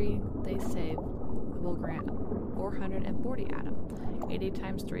every 3 they save will grant 440 Adam, 80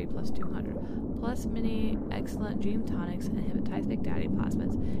 times 3 plus 200, plus many excellent dream tonics and hypnotize Big Daddy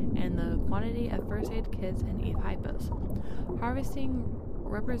plasmids, and the quantity of first aid kits and Eve hypos. Harvesting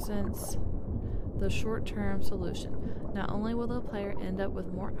represents the short-term solution. Not only will the player end up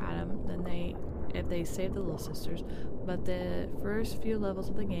with more Adam than if they save the little sisters, but the first few levels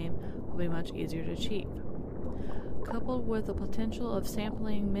of the game will be much easier to achieve. Coupled with the potential of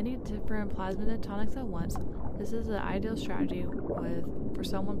sampling many different plasmid and tonics at once, this is the ideal strategy for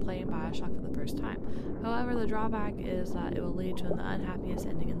someone playing Bioshock for the first time. However, the drawback is that it will lead to the unhappiest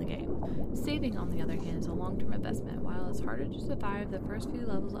ending in the game. Saving, on the other hand, is a long-term investment. While it's harder to survive the first few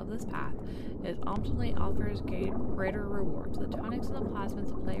levels of this path, it ultimately offers greater rewards. The tonics and the plasmids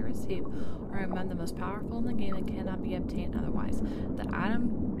the player receives are among the most powerful in the game and cannot be obtained otherwise. The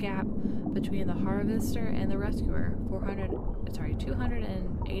atom gap between the harvester and the rescuer,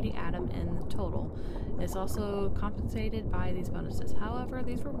 280 Adam in total, is also compensated by these bonuses. However,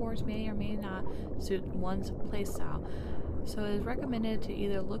 these rewards may or may not suit one's playstyle, so it is recommended to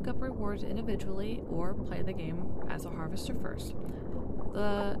either look up rewards individually or play the game as a harvester first.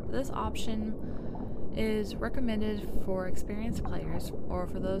 This option is recommended for experienced players or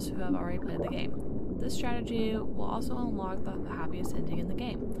for those who have already played the game. This strategy will also unlock the happiest ending in the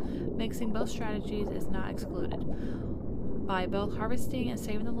game. Mixing both strategies is not excluded. By both harvesting and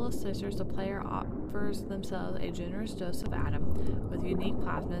saving the little sisters, the player offers themselves a generous dose of Adam with unique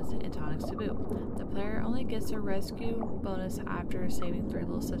plasmids and tonics to boot. The player only gets a rescue bonus after saving 3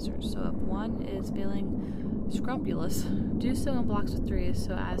 little sisters, so if one is feeling scrumpulous, do so in blocks of 3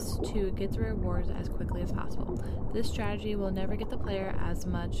 so as to get the rewards as quickly as possible. This strategy will never get the player as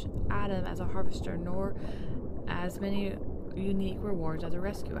much Adam as a harvester, nor as many unique rewards as a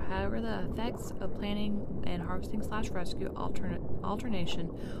rescuer. However, the effects of planning and harvesting/rescue alternation,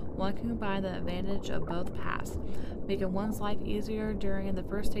 one can combine the advantage of both paths, making one's life easier during the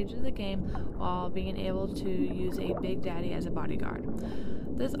first stage of the game while being able to use a Big Daddy as a bodyguard.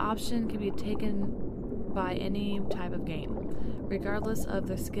 This option can be taken by any type of game, regardless of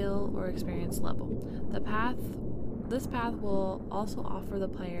their skill or experience level. This path will also offer the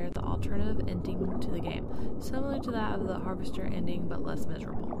player the alternative ending to the game, similar to that of the harvester ending but less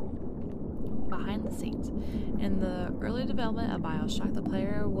miserable. Behind the scenes. In the early development of Bioshock, the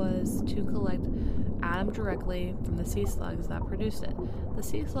player was to collect Adam directly from the sea slugs that produced it. The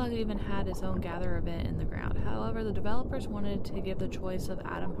sea slug even had its own gather event in the ground. However, the developers wanted to give the choice of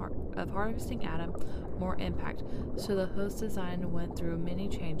harvesting Adam more impact, so the host design went through many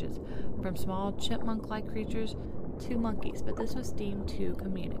changes, from small chipmunk-like creatures to monkeys, but this was deemed too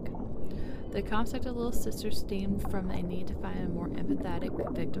comedic. The concept of Little Sisters stemmed from a need to find a more empathetic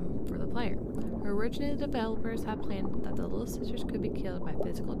victim for the player. Originally, the developers had planned that the Little Sisters could be killed by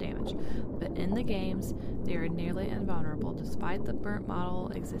physical damage, but in the games, they are nearly invulnerable despite the burnt model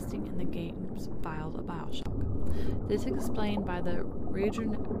existing in the game's files of Bioshock. This is explained by the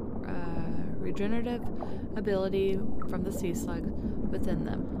regenerative ability from the sea slug within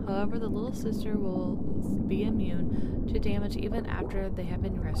them. However, the little sister will be immune to damage even after they have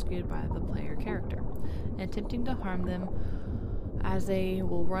been rescued by the player character. Attempting to harm them as they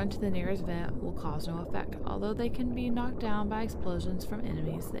will run to the nearest vent will cause no effect. Although they can be knocked down by explosions from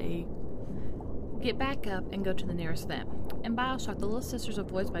enemies, they get back up and go to the nearest vent. In Bioshock, the Little Sisters are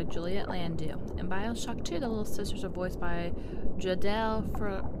voiced by Juliet Landau. In Bioshock 2, the Little Sisters are voiced by Jodelle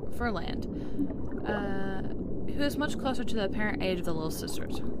for land, who is much closer to the apparent age of the Little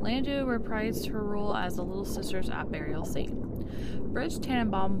Sisters. Landu reprised her role as the Little Sisters at Burial Sea. Bridge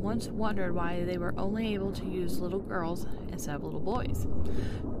Tannenbaum once wondered why they were only able to use little girls instead of little boys.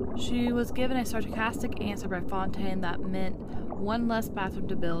 She was given a sarcastic answer by Fontaine that meant one less bathroom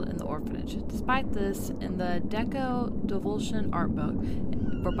to build in the orphanage. Despite this, in the Deco Devolution art book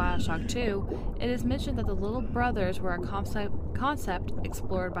for Bioshock 2, it is mentioned that the little brothers were a concept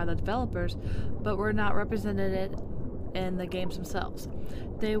explored by the developers, but were not represented in the games themselves.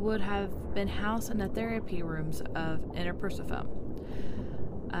 They would have been housed in the therapy rooms of Inner Persephone.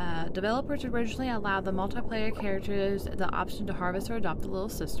 Developers originally allowed the multiplayer characters the option to harvest or adopt the Little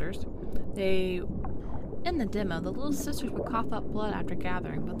Sisters. In the demo, the Little Sisters would cough up blood after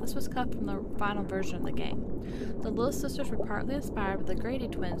gathering, but this was cut from the final version of the game. The Little Sisters were partly inspired by the Grady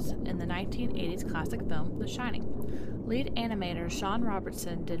twins in the 1980s classic film, The Shining. Lead animator Sean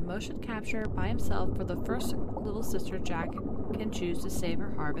Robertson did motion capture by himself for the first little sister Jack can choose to save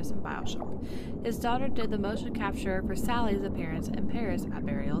her harvest in Bioshock. His daughter did the motion capture for Sally's appearance in Paris at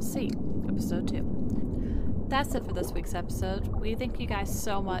Burial Sea, Episode 2. That's it for this week's episode. We thank you guys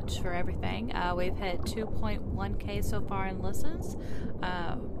so much for everything. We've hit 2.1k so far in listens.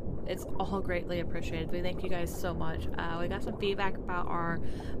 It's all greatly appreciated. We thank you guys so much. We got some feedback about our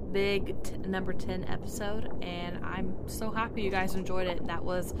big number 10 episode, and I'm so happy you guys enjoyed it. That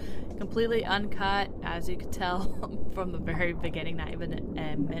was completely uncut, as you could tell from the very beginning, not even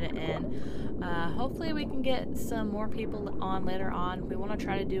a minute in. Hopefully we can get some more people on later on. We want to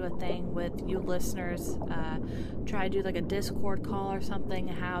try to do a thing with you listeners, try to do like a Discord call or something,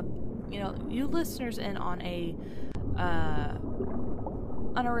 and have you listeners in on a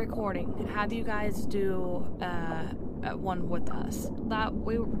recording, have you guys do one with us. That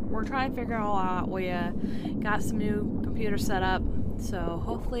we're trying to figure it all out. We got some new computers set up, so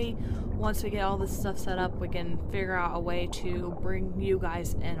hopefully once we get all this stuff set up, we can figure out a way to bring you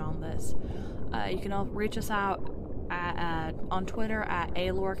guys in on this. You can all reach us out on Twitter at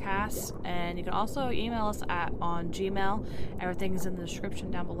alorecast, and you can also email us on Gmail. Everything's in the description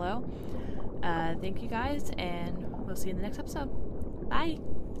down below. Thank you guys, and we'll see you in the next episode. Bye.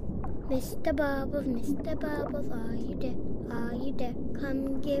 Mr. Bubbles, are you there? Are you there? Come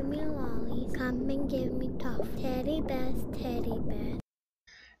and give me lollies, come and give me tough. Teddy bears, teddy bears.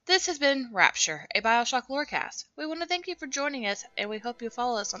 This has been Rapture, a Bioshock Lorecast. We want to thank you for joining us, and we hope you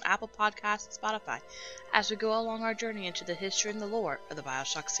follow us on Apple Podcasts and Spotify as we go along our journey into the history and the lore of the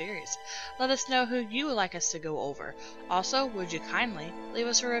Bioshock series. Let us know who you would like us to go over. Also, would you kindly leave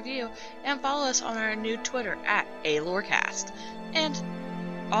us a review and follow us on our new Twitter at alorecast. And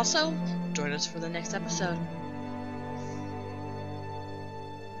also, join us for the next episode.